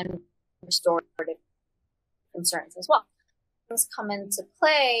occlusion and restorative concerns as well. Things come into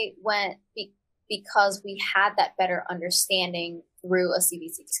play because we had that better understanding through a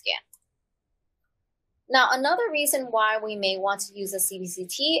CBCT scan. Now, another reason why we may want to use a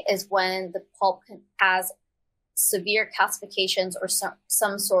CBCT is when the pulp has severe calcifications or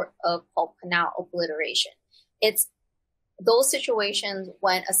some sort of pulp canal obliteration. It's those situations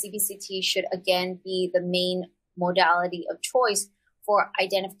when a CBCT should again be the main modality of choice for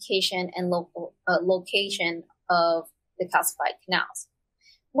identification and location of the calcified canals.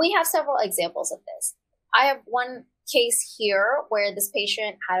 We have several examples of this. I have one case here where this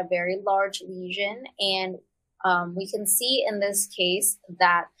patient had a very large lesion, and we can see in this case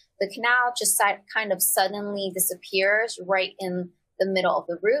that the canal just kind of suddenly disappears right in the middle of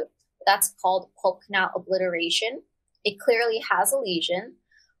the root. That's called pulp canal obliteration. It clearly has a lesion,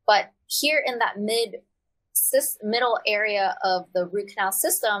 but here in that middle area of the root canal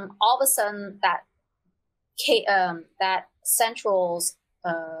system, all of a sudden that central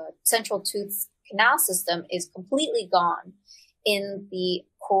tooth canal system is completely gone in the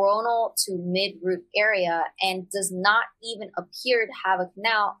coronal to mid-root area and does not even appear to have a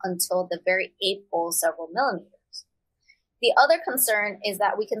canal until the very apical several millimeters. The other concern is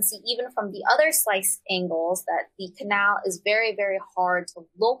that we can see even from the other slice angles that the canal is very, very hard to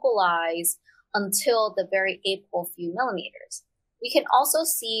localize until the very apical few millimeters. We can also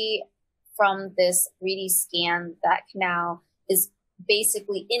see from this 3D scan that canal is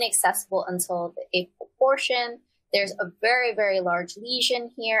basically inaccessible until the apical portion. There's a very, very large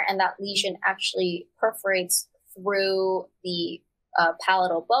lesion here, and that lesion actually perforates through the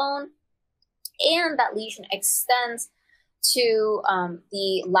palatal bone, and that lesion extends to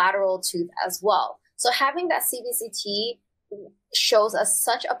the lateral tooth as well. So having that CBCT shows us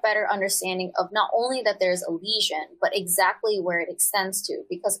such a better understanding of not only that there's a lesion, but exactly where it extends to,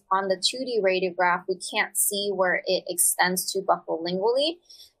 because on the 2D radiograph, we can't see where it extends to buccolingually.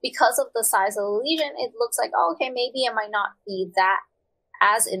 Because of the size of the lesion, it looks like, oh, okay, maybe it might not be that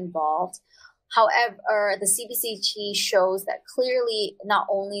as involved. However, the CBCT shows that clearly not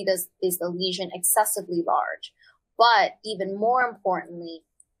only is the lesion excessively large, but even more importantly,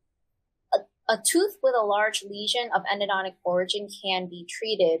 a tooth with a large lesion of endodontic origin can be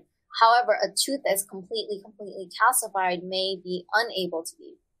treated. However, a tooth that's completely calcified may be unable to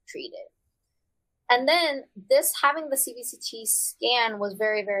be treated. And then having the CBCT scan was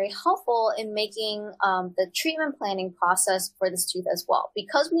very, very helpful in making the treatment planning process for this tooth as well.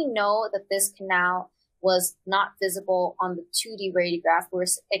 Because we know that this canal was not visible on the 2D radiograph, we're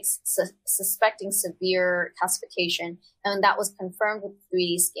suspecting severe calcification, and that was confirmed with the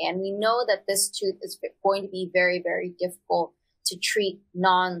 3D scan. We know that this tooth is going to be very, very difficult to treat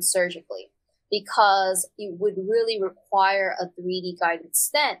non-surgically, because it would really require a 3D guided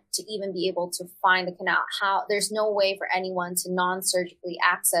stent to even be able to find the canal. There's no way for anyone to non-surgically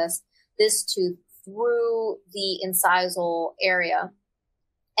access this tooth through the incisal area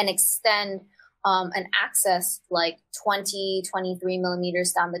and extend and access like 20, 23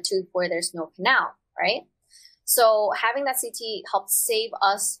 millimeters down the tooth where there's no canal, right? So having that CT helped save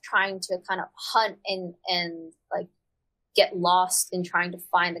us trying to kind of hunt and like get lost in trying to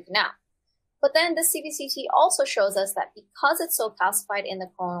find the canal. But then the CBCT also shows us that because it's so calcified in the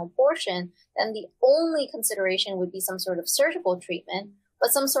coronal portion, then the only consideration would be some sort of surgical treatment.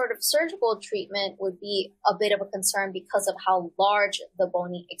 But some sort of surgical treatment would be a bit of a concern because of how large the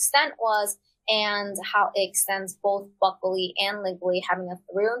bony extent was and how it extends both buccally and lingually, having a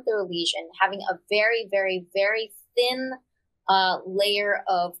through and through lesion, having a very, very, very thin layer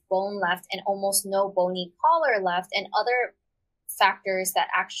of bone left and almost no bony collar left, and other factors that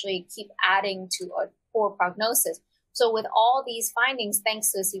actually keep adding to a poor prognosis. So with all these findings,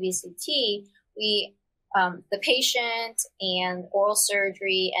 thanks to CBCT, we, the patient and oral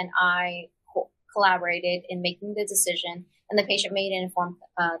surgery and I collaborated in making the decision, and the patient made an informed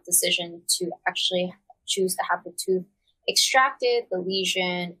decision to actually choose to have the tooth extracted, the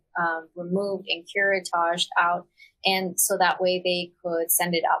lesion removed and curettaged out, and so that way they could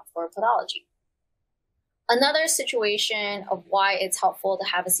send it out for pathology. Another situation of why it's helpful to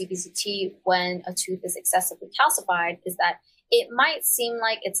have a CBCT when a tooth is excessively calcified is that it might seem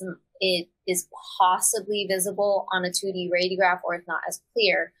like it is possibly visible on a 2D radiograph or it's not as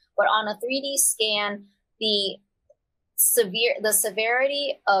clear, but on a 3D scan, the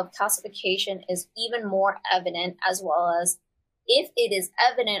severity of calcification is even more evident, as well as if it is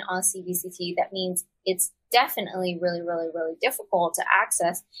evident on CBCT, that means it's definitely really, really, really difficult to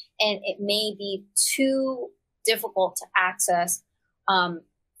access, and it may be too difficult to access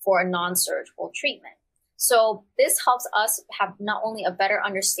for a non-surgical treatment. So this helps us have not only a better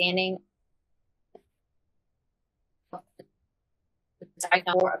understanding of the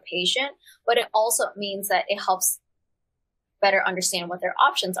diagnosis for a patient, but it also means that it helps better understand what their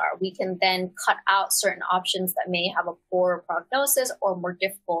options are. We can then cut out certain options that may have a poorer prognosis or more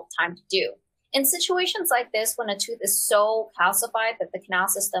difficult time to do. In situations like this, when a tooth is so calcified that the canal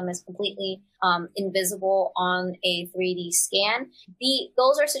system is completely invisible on a 3D scan,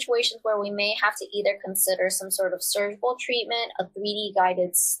 those are situations where we may have to either consider some sort of surgical treatment, a 3D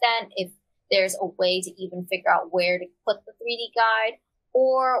guided stent, if there's a way to even figure out where to put the 3D guide,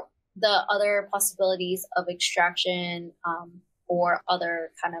 or the other possibilities of extraction or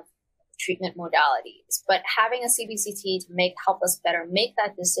other kind of treatment modalities. But having a CBCT to help us better make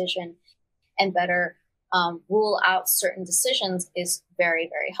that decision and better rule out certain decisions is very,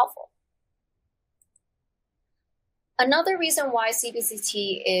 very helpful. Another reason why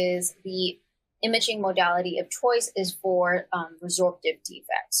CBCT is the imaging modality of choice is for resorptive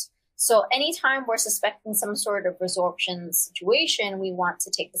defects. So anytime we're suspecting some sort of resorption situation, we want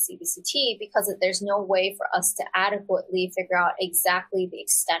to take the CBCT because there's no way for us to adequately figure out exactly the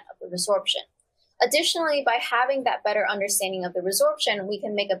extent of the resorption. Additionally, by having that better understanding of the resorption, we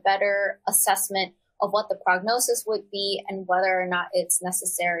can make a better assessment of what the prognosis would be and whether or not it's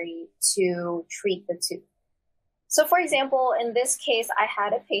necessary to treat the tooth. So for example, in this case, I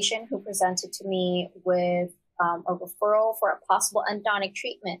had a patient who presented to me with a referral for a possible endodontic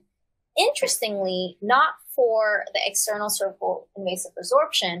treatment. Interestingly, not for the external cervical invasive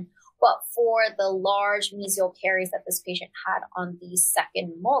resorption, but for the large mesial caries that this patient had on the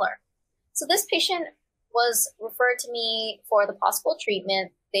second molar. So this patient was referred to me for the possible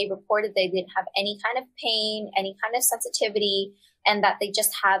treatment. They reported they didn't have any kind of pain, any kind of sensitivity, and that they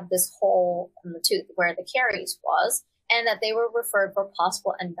just had this hole in the tooth where the caries was, and that they were referred for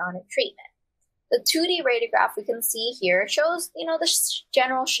possible endodontic treatment. The 2D radiograph we can see here shows, the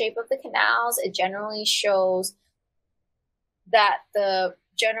general shape of the canals. It generally shows that the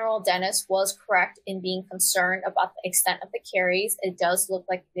general dentist was correct in being concerned about the extent of the caries. It does look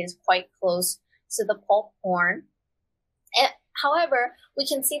like it is quite close to the pulp horn. However, we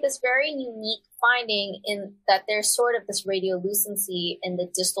can see this very unique finding in that there's sort of this radiolucency in the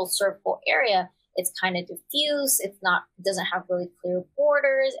distal cervical area. It's kind of diffuse. It doesn't have really clear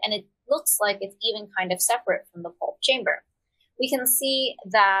borders, and it looks like it's even kind of separate from the pulp chamber. We can see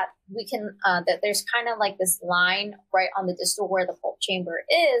that that there's kind of like this line right on the distal where the pulp chamber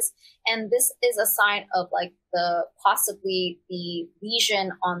is, and this is a sign of like possibly the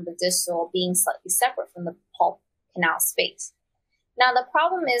lesion on the distal being slightly separate from the pulp canal space. Now the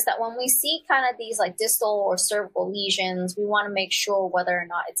problem is that when we see kind of these like distal or cervical lesions, we want to make sure whether or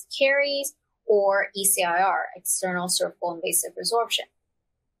not it's caries or ECIR, external cervical invasive resorption.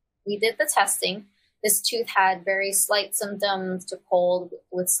 We did the testing. This tooth had very slight symptoms to cold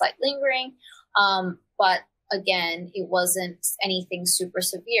with slight lingering, but again, it wasn't anything super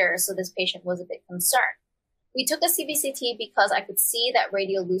severe, so this patient was a bit concerned. We took a CBCT because I could see that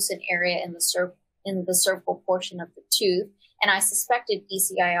radiolucent area in the cervical portion of the tooth, and I suspected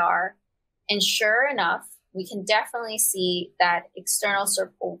ECIR, and sure enough, we can definitely see that external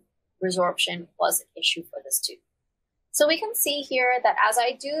cervical resorption was an issue for this tooth. So we can see here that as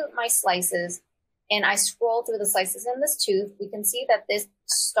I do my slices and I scroll through the slices in this tooth, we can see that this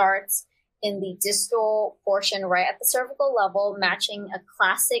starts in the distal portion right at the cervical level, matching a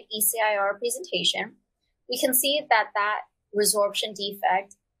classic ECIR presentation. We can see that that resorption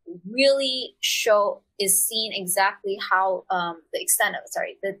defect really is seen exactly how the extent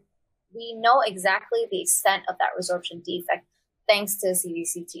of, we know exactly the extent of that resorption defect thanks to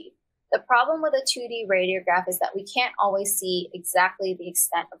CBCT. The problem with a 2D radiograph is that we can't always see exactly the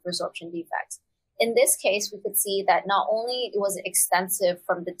extent of resorption defects. In this case, we could see that not only was it extensive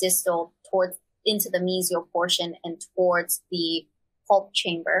from the distal towards into the mesial portion and towards the pulp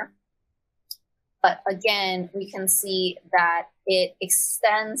chamber, but again, we can see that it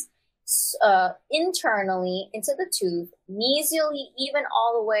extends internally into the tooth, mesially even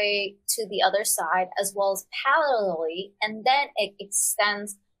all the way to the other side, as well as palatally, and then it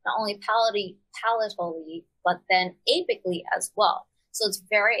extends not only palatally, but then apically as well. So it's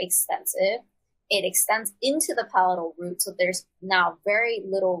very extensive. It extends into the palatal root, so there's now very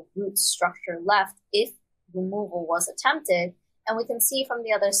little root structure left if removal was attempted. And we can see from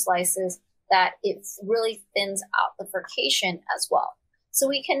the other slices that it really thins out the furcation as well. So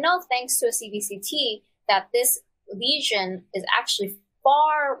we can know, thanks to a CBCT, that this lesion is actually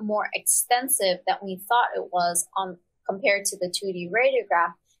far more extensive than we thought it was compared to the 2D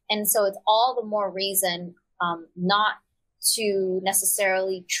radiograph. And so it's all the more reason not to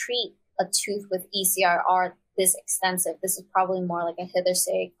necessarily treat a tooth with ECIR this extensive. This is probably more like a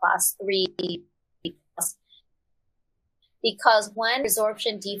Hithersae class 3, because when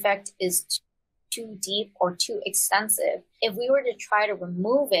resorption defect is too deep or too extensive, if we were to try to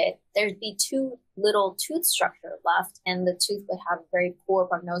remove it, there'd be too little tooth structure left, and the tooth would have very poor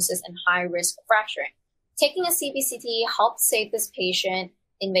prognosis and high risk of fracturing. Taking a CBCT helped save this patient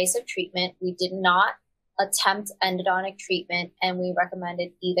invasive treatment. We did not attempt endodontic treatment, and we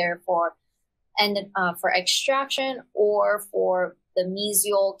recommended either for extraction or for the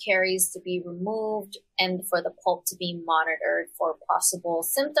mesial caries to be removed and for the pulp to be monitored for possible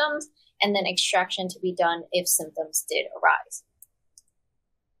symptoms, and then extraction to be done if symptoms did arise.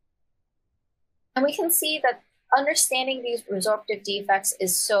 And we can see that understanding these resorptive defects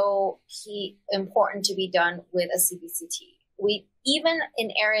is so important to be done with a CBCT. Even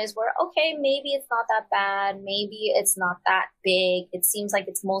in areas where, okay, maybe it's not that bad, maybe it's not that big, it seems like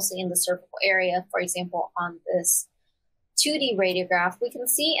it's mostly in the cervical area, for example, on this 2D radiograph, we can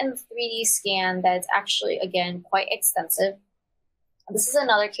see in the 3D scan that it's actually, again, quite extensive. This is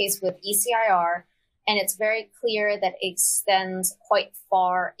another case with ECIR, and it's very clear that it extends quite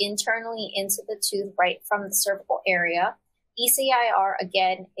far internally into the tooth, right from the cervical area. ECIR,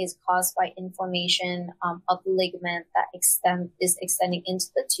 again, is caused by inflammation of the ligament that is extending into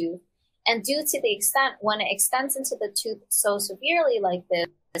the tooth. And due to the extent, when it extends into the tooth so severely like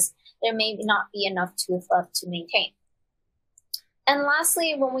this, there may not be enough tooth left to maintain. And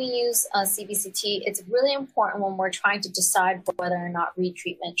lastly, when we use CBCT, it's really important when we're trying to decide whether or not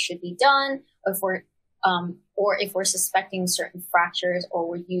retreatment should be done, or if we're suspecting certain fractures or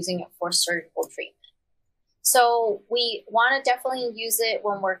we're using it for surgical treatment. So we want to definitely use it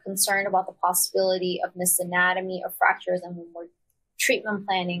when we're concerned about the possibility of missed anatomy or fractures and when we're treatment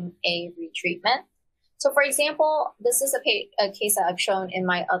planning a retreatment. So for example, this is a case that I've shown in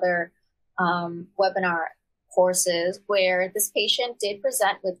my other webinar courses where this patient did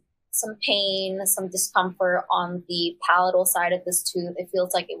present with some pain, some discomfort on the palatal side of this tooth. It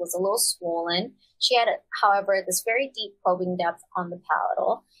feels like it was a little swollen. She had, however, this very deep probing depth on the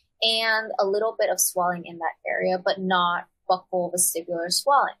palatal and a little bit of swelling in that area, but not buccal vestibular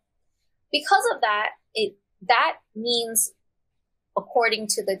swelling. Because of that, that means, according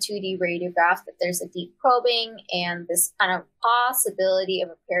to the 2D radiograph, that there's a deep probing and this kind of possibility of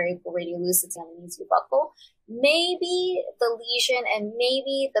a periapical radiolucency on the mesial-buccal. Maybe the lesion and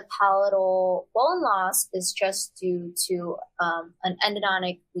maybe the palatal bone loss is just due to an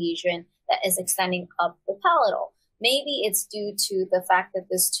endodontic lesion that is extending up the palatal. Maybe it's due to the fact that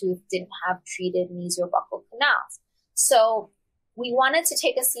this tooth didn't have treated mesial-buccal canals. So we wanted to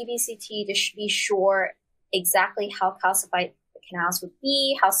take a CBCT to be sure exactly how calcified the canals would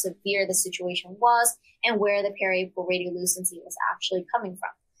be, how severe the situation was, and where the periapical radiolucency was actually coming from.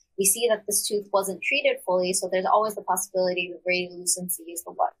 We see that this tooth wasn't treated fully, so there's always the possibility that radiolucency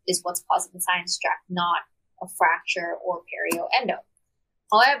is what's causing the sinus tract, not a fracture or perio-endo.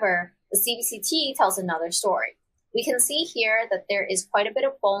 However, the CBCT tells another story. We can see here that there is quite a bit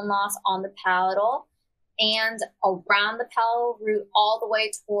of bone loss on the palatal and around the palatal root all the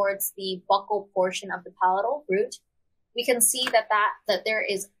way towards the buccal portion of the palatal root. We can see that there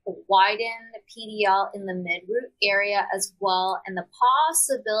is a widened PDL in the mid-root area as well, and the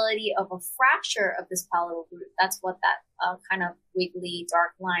possibility of a fracture of this palatal root. That's what that kind of wiggly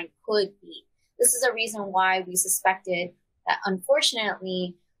dark line could be. This is a reason why we suspected that,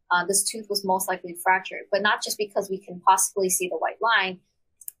 unfortunately, this tooth was most likely fractured, but not just because we can possibly see the white line.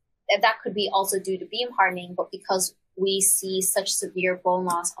 that could be also due to beam hardening, but because we see such severe bone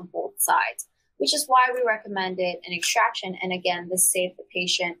loss on both sides, which is why we recommended an extraction. And again, this saved the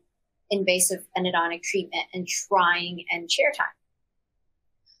patient invasive endodontic treatment and trying and chair time.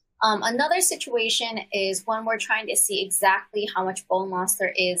 Another situation is when we're trying to see exactly how much bone loss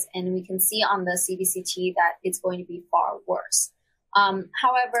there is, and we can see on the CBCT that it's going to be far worse.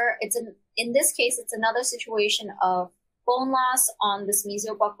 However, in this case, it's another situation of bone loss on this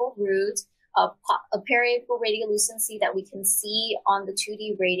mesiobuccal root, a periapical radiolucency that we can see on the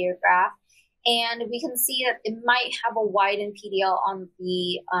 2D radiograph, and we can see that it might have a widened PDL on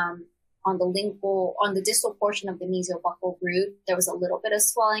the distal portion of the mesiobuccal root. There was a little bit of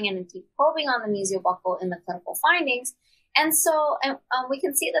swelling and a deep probing on the mesiobuccal in the clinical findings. And so we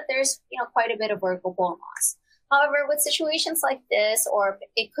can see that there's, quite a bit of vertical bone loss. However, with situations like this, or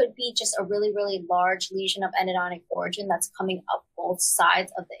it could be just a really, really large lesion of endodontic origin that's coming up both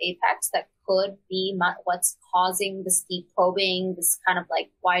sides of the apex, that could be what's causing this deep probing, this kind of like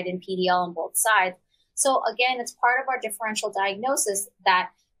widened PDL on both sides. So again, it's part of our differential diagnosis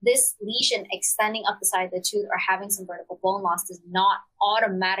that this lesion extending up the side of the tooth or having some vertical bone loss does not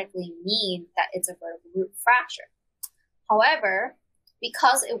automatically mean that it's a vertical root fracture. However,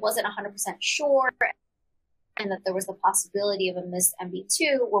 because it wasn't 100% sure and that there was the possibility of a missed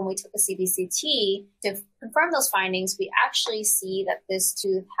MB2, when we took a CBCT to confirm those findings, we actually see that this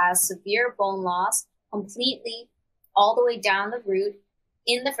tooth has severe bone loss completely all the way down the root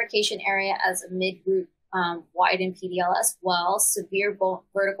in the furcation area as a mid-root widened PDL as well, severe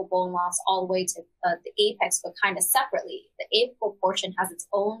vertical bone loss all the way to the apex, but kind of separately. The apical portion has its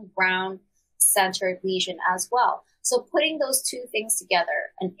own ground-centered lesion as well. So putting those two things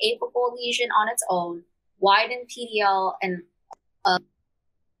together, an apical lesion on its own, widened PDL, and a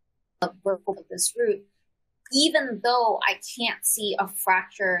vertical of this root, even though I can't see a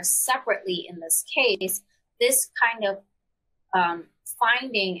fracture separately in this case, this kind of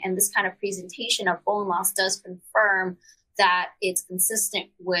finding and this kind of presentation of bone loss does confirm that it's consistent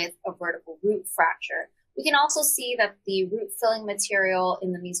with a vertical root fracture. We can also see that the root filling material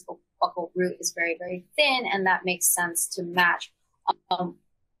in the mesiobuccal root is very, very thin, and that makes sense to match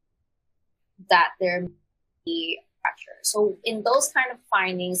that there may be fracture. So in those kind of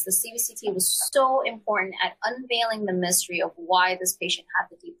findings, the CBCT was so important at unveiling the mystery of why this patient had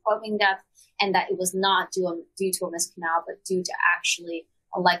the deep probing depth, and that it was not due to a missed canal, but due to actually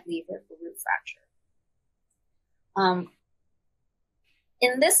a likely vertical root fracture.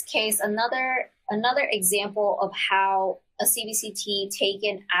 In this case, another example of how a CBCT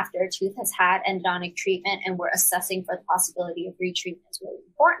taken after a tooth has had endodontic treatment and we're assessing for the possibility of retreatment is really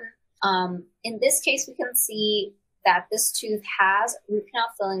important. In this case, we can see that this tooth has root canal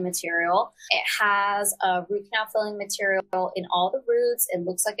filling material. It has a root canal filling material in all the roots. It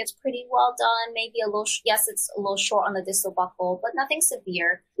looks like it's pretty well done. Maybe a little, yes, it's a little short on the distal buccal, but nothing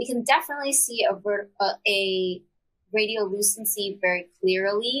severe. We can definitely see a radiolucency very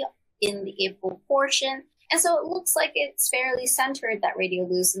clearly in the apical portion. And so it looks like it's fairly centered, that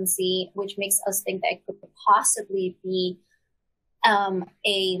radiolucency, which makes us think that it could possibly be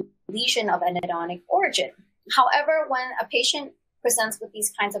a lesion of endodontic origin. However, when a patient presents with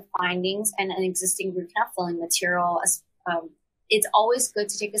these kinds of findings and an existing root canal filling material, it's always good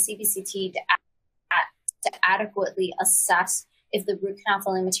to take a CBCT to adequately assess if the root canal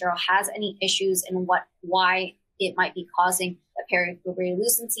filling material has any issues and why it might be causing a periapical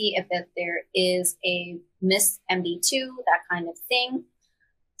radiolucency, if there is a missed MD2, that kind of thing.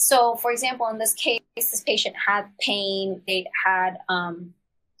 So, for example, in this case, this patient had pain. They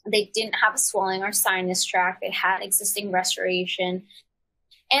didn't have a swelling or sinus tract. They had existing restoration.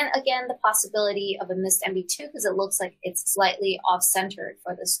 And again, the possibility of a missed MB2, because it looks like it's slightly off-centered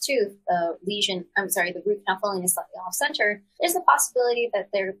for this tooth. The root canal filling is slightly off-centered. There's the possibility that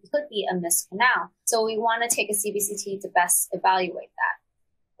there could be a missed canal. So we want to take a CBCT to best evaluate that.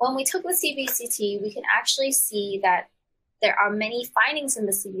 When we took the CBCT, we can actually see that there are many findings in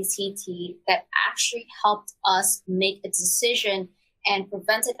the CBCT that actually helped us make a decision and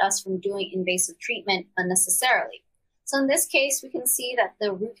prevented us from doing invasive treatment unnecessarily. So in this case, we can see that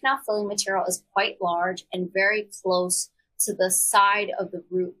the root canal filling material is quite large and very close to the side of the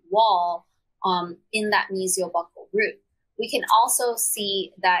root wall in that mesiobuccal root. We can also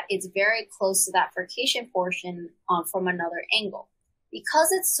see that it's very close to that furcation portion from another angle.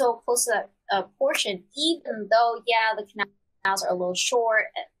 Because it's so close to that portion, even though, yeah, the canals are a little short,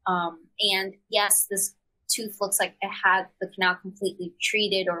 and yes, this tooth looks like it had the canal completely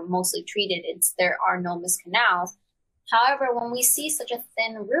treated or mostly treated, there are no missed canals. However, when we see such a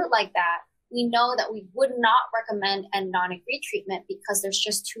thin root like that, we know that we would not recommend endodontic retreatment because there's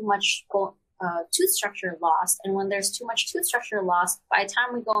just too much tooth structure lost. And when there's too much tooth structure lost, by the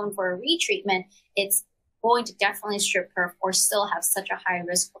time we go in for a retreatment, it's going to definitely strip curve or still have such a high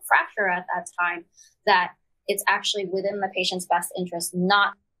risk of fracture at that time that it's actually within the patient's best interest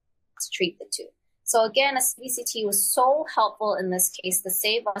not to treat the tooth. So again, a CBCT was so helpful in this case to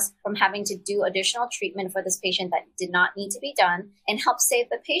save us from having to do additional treatment for this patient that did not need to be done and help save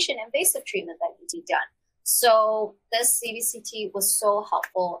the patient invasive treatment that needs to be done. So this CBCT was so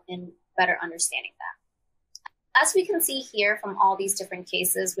helpful in better understanding that. As we can see here from all these different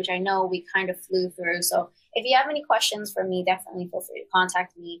cases, which I know we kind of flew through. So if you have any questions for me, definitely feel free to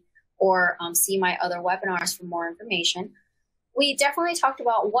contact me or see my other webinars for more information. We definitely talked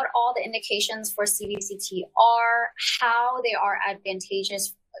about what all the indications for CBCT are, how they are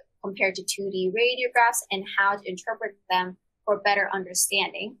advantageous compared to 2D radiographs, and how to interpret them for better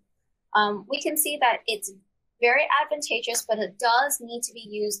understanding. We can see that it's very advantageous, but it does need to be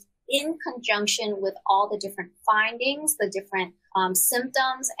used in conjunction with all the different findings, the different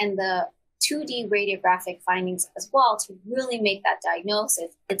symptoms, and the 2D radiographic findings as well to really make that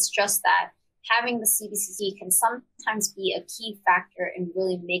diagnosis. It's just that having the CBCT can sometimes be a key factor in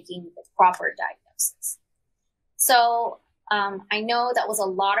really making the proper diagnosis. So I know that was a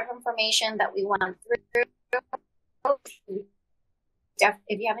lot of information that we went through.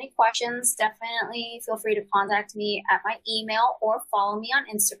 If you have any questions, definitely feel free to contact me at my email or follow me on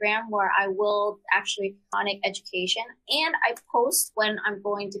Instagram, where I will actually chronic education. And I post when I'm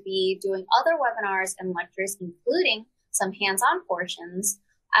going to be doing other webinars and lectures, including some hands-on portions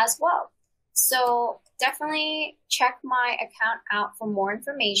as well. So definitely check my account out for more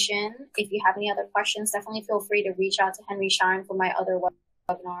information. If you have any other questions, definitely feel free to reach out to Henry Schein for my other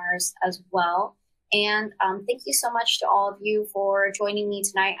webinars as well. And thank you so much to all of you for joining me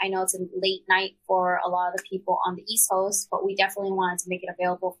tonight. I know it's a late night for a lot of the people on the East Coast, but we definitely wanted to make it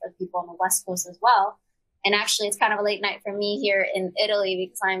available for the people on the West Coast as well. And actually, it's kind of a late night for me here in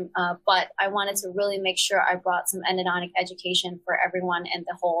Italy because but I wanted to really make sure I brought some endodontic education for everyone and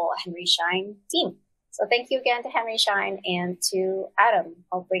the whole Henry Schein team. So thank you again to Henry Schein and to Adam.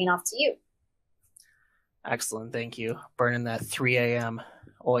 I'll bring it off to you. Excellent. Thank you. Burning that 3 a.m.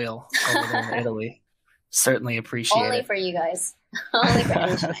 oil over there in Italy. Certainly appreciate it. Only for you guys. Only for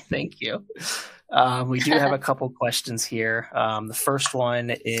Henry Schein. Thank you. We do have a couple questions here. The first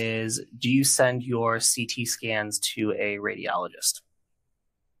one is, do you send your CT scans to a radiologist?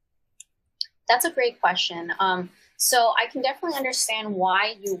 That's a great question. So I can definitely understand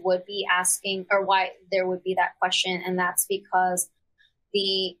why you would be asking, or why there would be that question, and that's because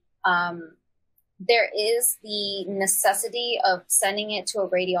there is the necessity of sending it to a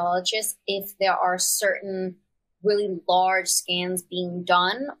radiologist if there are certain really large scans being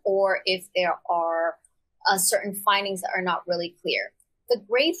done, or if there are certain findings that are not really clear. The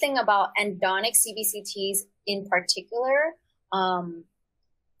great thing about endodontic CBCTs in particular,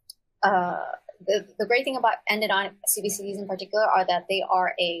 the great thing about endodontic CBCTs in particular are that they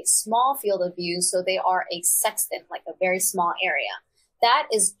are a small field of view, so they are a sextant, like a very small area. That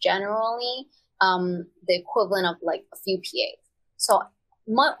is generally the equivalent of like a few PA. So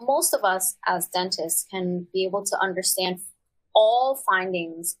most of us as dentists can be able to understand all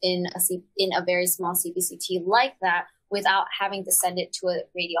findings in a very small CBCT like that without having to send it to a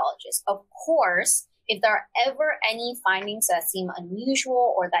radiologist. Of course, if there are ever any findings that seem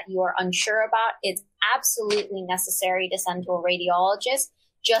unusual or that you are unsure about, it's absolutely necessary to send to a radiologist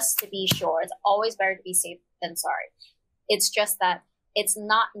just to be sure. It's always better to be safe than sorry. It's just that it's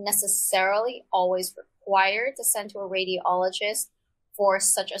not necessarily always required to send to a radiologist for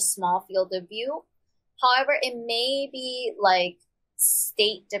such a small field of view. However, it may be like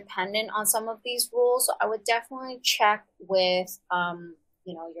state dependent on some of these rules. So I would definitely check with,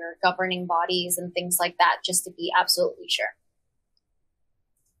 your governing bodies and things like that, just to be absolutely sure.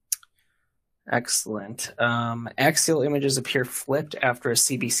 Excellent. Axial images appear flipped after a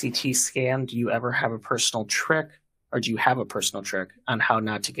CBCT scan. Do you ever have a personal trick, or do you have a personal trick on how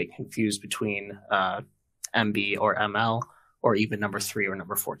not to get confused between MB or ML, or even number 3 or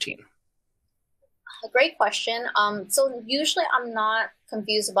number 14? A great question. So usually I'm not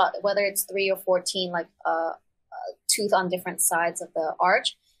confused about whether it's 3 or 14, like a tooth on different sides of the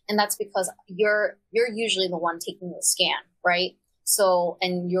arch. And that's because you're usually the one taking the scan, right? So,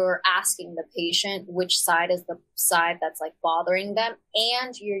 and you're asking the patient which side is the side that's like bothering them.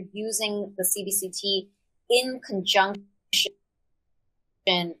 And you're using the CBCT in conjunction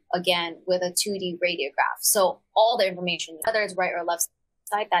again with a 2D radiograph. So all the information, whether it's right or left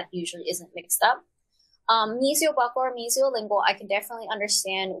side, that usually isn't mixed up. Mesiobuccal or mesiolingual, I can definitely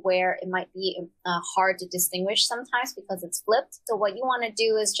understand where it might be hard to distinguish sometimes because it's flipped. So what you want to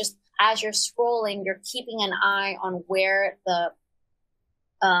do is just as you're scrolling, you're keeping an eye on where the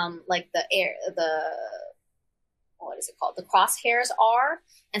what is it called? The crosshairs are.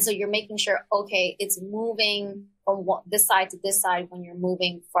 And so you're making sure, okay, it's moving from this side to this side when you're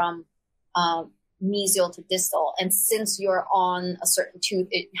moving from mesial to distal. And since you're on a certain tooth,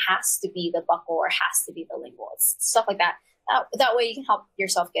 it has to be the buccal or has to be the lingual. It's stuff like that. That way you can help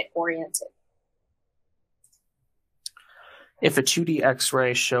yourself get oriented. If a 2D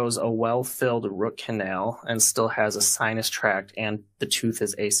X-ray shows a well-filled root canal and still has a sinus tract and the tooth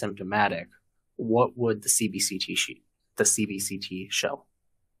is asymptomatic, what would the CBCT show?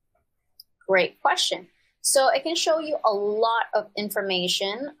 Great question. So it can show you a lot of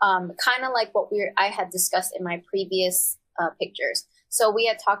information, kind of like what I had discussed in my previous pictures. So we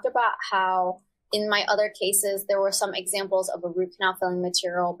had talked about how in my other cases, there were some examples of a root canal filling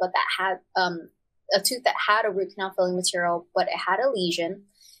material, but that had a tooth that had a root canal filling material, but it had a lesion.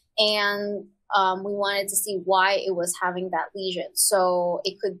 And we wanted to see why it was having that lesion. So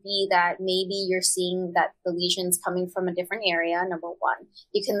it could be that maybe you're seeing that the lesion's coming from a different area, number one.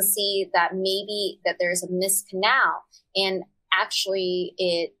 You can see that maybe that there's a missed canal and actually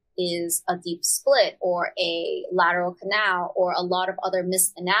it is a deep split or a lateral canal or a lot of other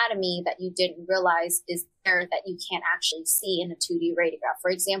missed anatomy that you didn't realize is there that you can't actually see in a 2D radiograph.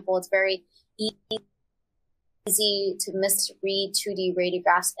 For example, it's very easy to misread 2D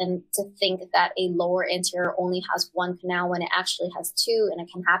radiographs and to think that a lower anterior only has one canal when it actually has two, and it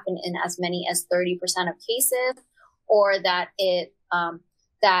can happen in as many as 30% of cases, or that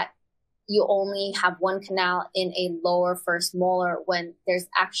that you only have one canal in a lower first molar when there's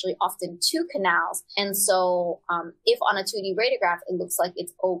actually often two canals. And so if on a 2D radiograph it looks like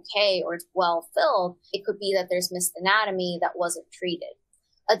it's okay or it's well filled, it could be that there's missed anatomy that wasn't treated.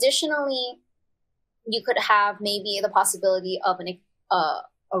 Additionally, you could have maybe the possibility of a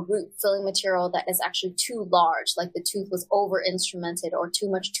root filling material that is actually too large, like the tooth was over instrumented or too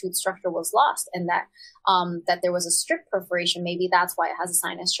much tooth structure was lost, and that that there was a strip perforation. Maybe that's why it has a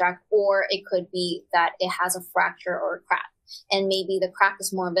sinus tract, or it could be that it has a fracture or a crack, and maybe the crack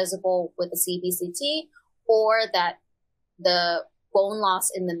is more visible with the CBCT, or that the bone loss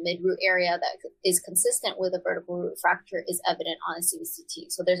in the mid-root area that is consistent with a vertical root fracture is evident on a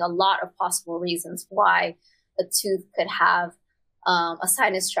CBCT. So there's a lot of possible reasons why a tooth could have a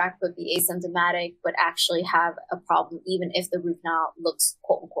sinus tract but be asymptomatic, but actually have a problem even if the root canal looks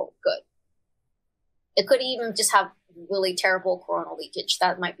quote unquote good. It could even just have really terrible coronal leakage.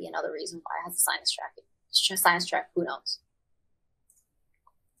 That might be another reason why it has a sinus tract, who knows?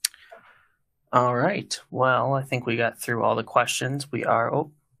 All right. Well, I think we got through all the questions.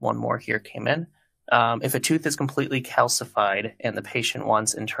 One more here came in. If a tooth is completely calcified and the patient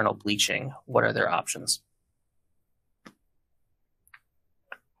wants internal bleaching, what are their options?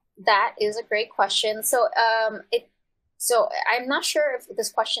 That is a great question. So I'm not sure if this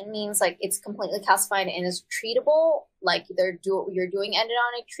question means like it's completely calcified and is treatable, like you're doing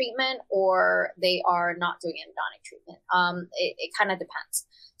endodontic treatment, or they are not doing endodontic treatment. It kind of depends.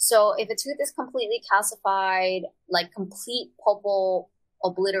 So if a tooth is completely calcified, like complete pulpal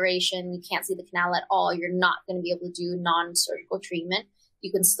obliteration, you can't see the canal at all, you're not going to be able to do non-surgical treatment.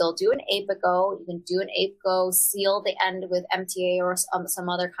 You can still do an apico. You can do an apico, seal the end with MTA or some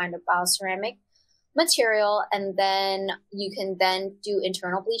other kind of bioceramic material, and then you can then do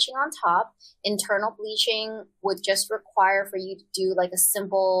internal bleaching on top. Internal bleaching would just require for you to do like a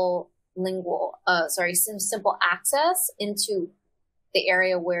simple simple access into the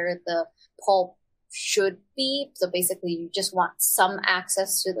area where the pulp should be. So basically you just want some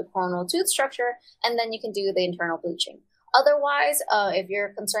access to the coronal tooth structure, and then you can do the internal bleaching. Otherwise, if you're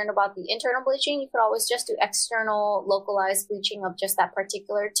concerned about the internal bleaching, you could always just do external localized bleaching of just that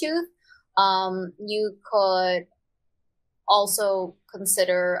particular tooth. You could also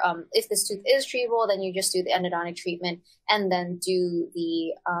consider, if this tooth is treatable, then you just do the endodontic treatment and then do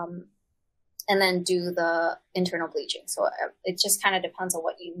the internal bleaching. So it just kind of depends on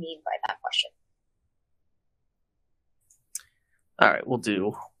what you mean by that question. All right, we'll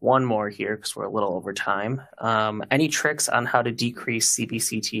do one more here because we're a little over time. Any tricks on how to decrease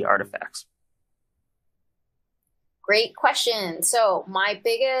CBCT artifacts? Great question. So my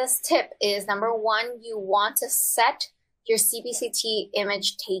biggest tip is, number one, you want to set your CBCT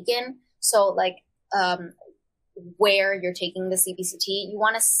image taken. So like where you're taking the CBCT, you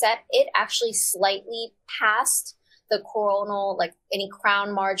want to set it actually slightly past the coronal, like any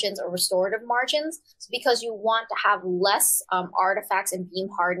crown margins or restorative margins, because you want to have less artifacts and beam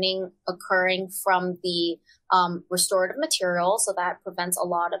hardening occurring from the restorative material. So that prevents a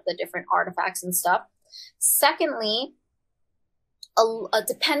lot of the different artifacts and stuff. Secondly,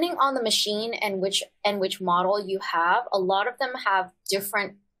 depending on the machine and which model you have, a lot of them have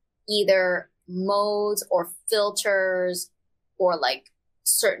different either modes or filters or like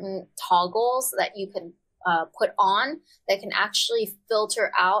certain toggles that you can put on that can actually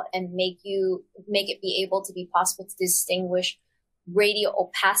filter out and make it be able to be possible to distinguish radial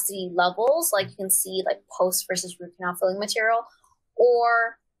opacity levels, like you can see like post versus root canal filling material,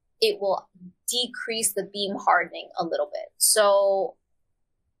 or it will decrease the beam hardening a little bit. So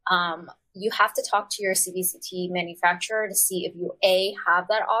you have to talk to your CBCT manufacturer to see if you have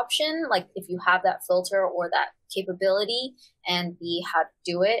that option, like if you have that filter or that capability, and B, how to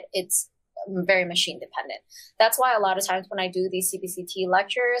do it. It's very machine dependent. That's why a lot of times when I do these CBCT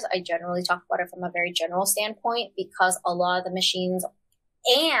lectures, I generally talk about it from a very general standpoint, because a lot of the machines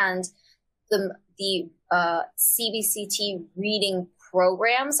and the CBCT reading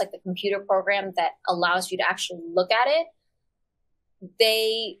programs, like the computer program that allows you to actually look at it,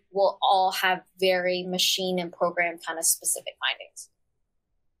 they will all have very machine and program kind of specific findings.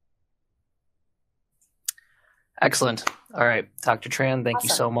 Excellent. All right, Dr. Tran, thank you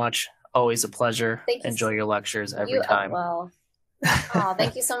so much. Always a pleasure. Enjoy your lectures every time. Well. Oh,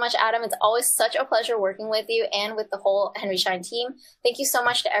 thank you so much, Adam. It's always such a pleasure working with you and with the whole Henry Schein team. Thank you so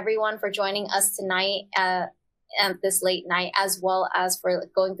much to everyone for joining us tonight at this late night, as well as for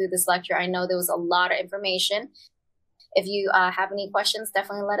going through this lecture. I know there was a lot of information. If you have any questions,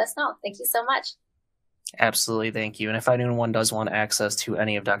 definitely let us know. Thank you so much. Absolutely. Thank you. And if anyone does want access to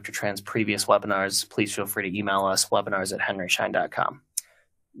any of Dr. Tran's previous webinars, please feel free to email us, webinars@henryschein.com.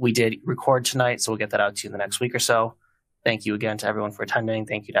 We did record tonight, so we'll get that out to you in the next week or so. Thank you again to everyone for attending.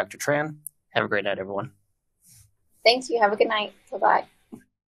 Thank you, Dr. Tran. Have a great night, everyone. Thank you. Have a good night. Bye-bye.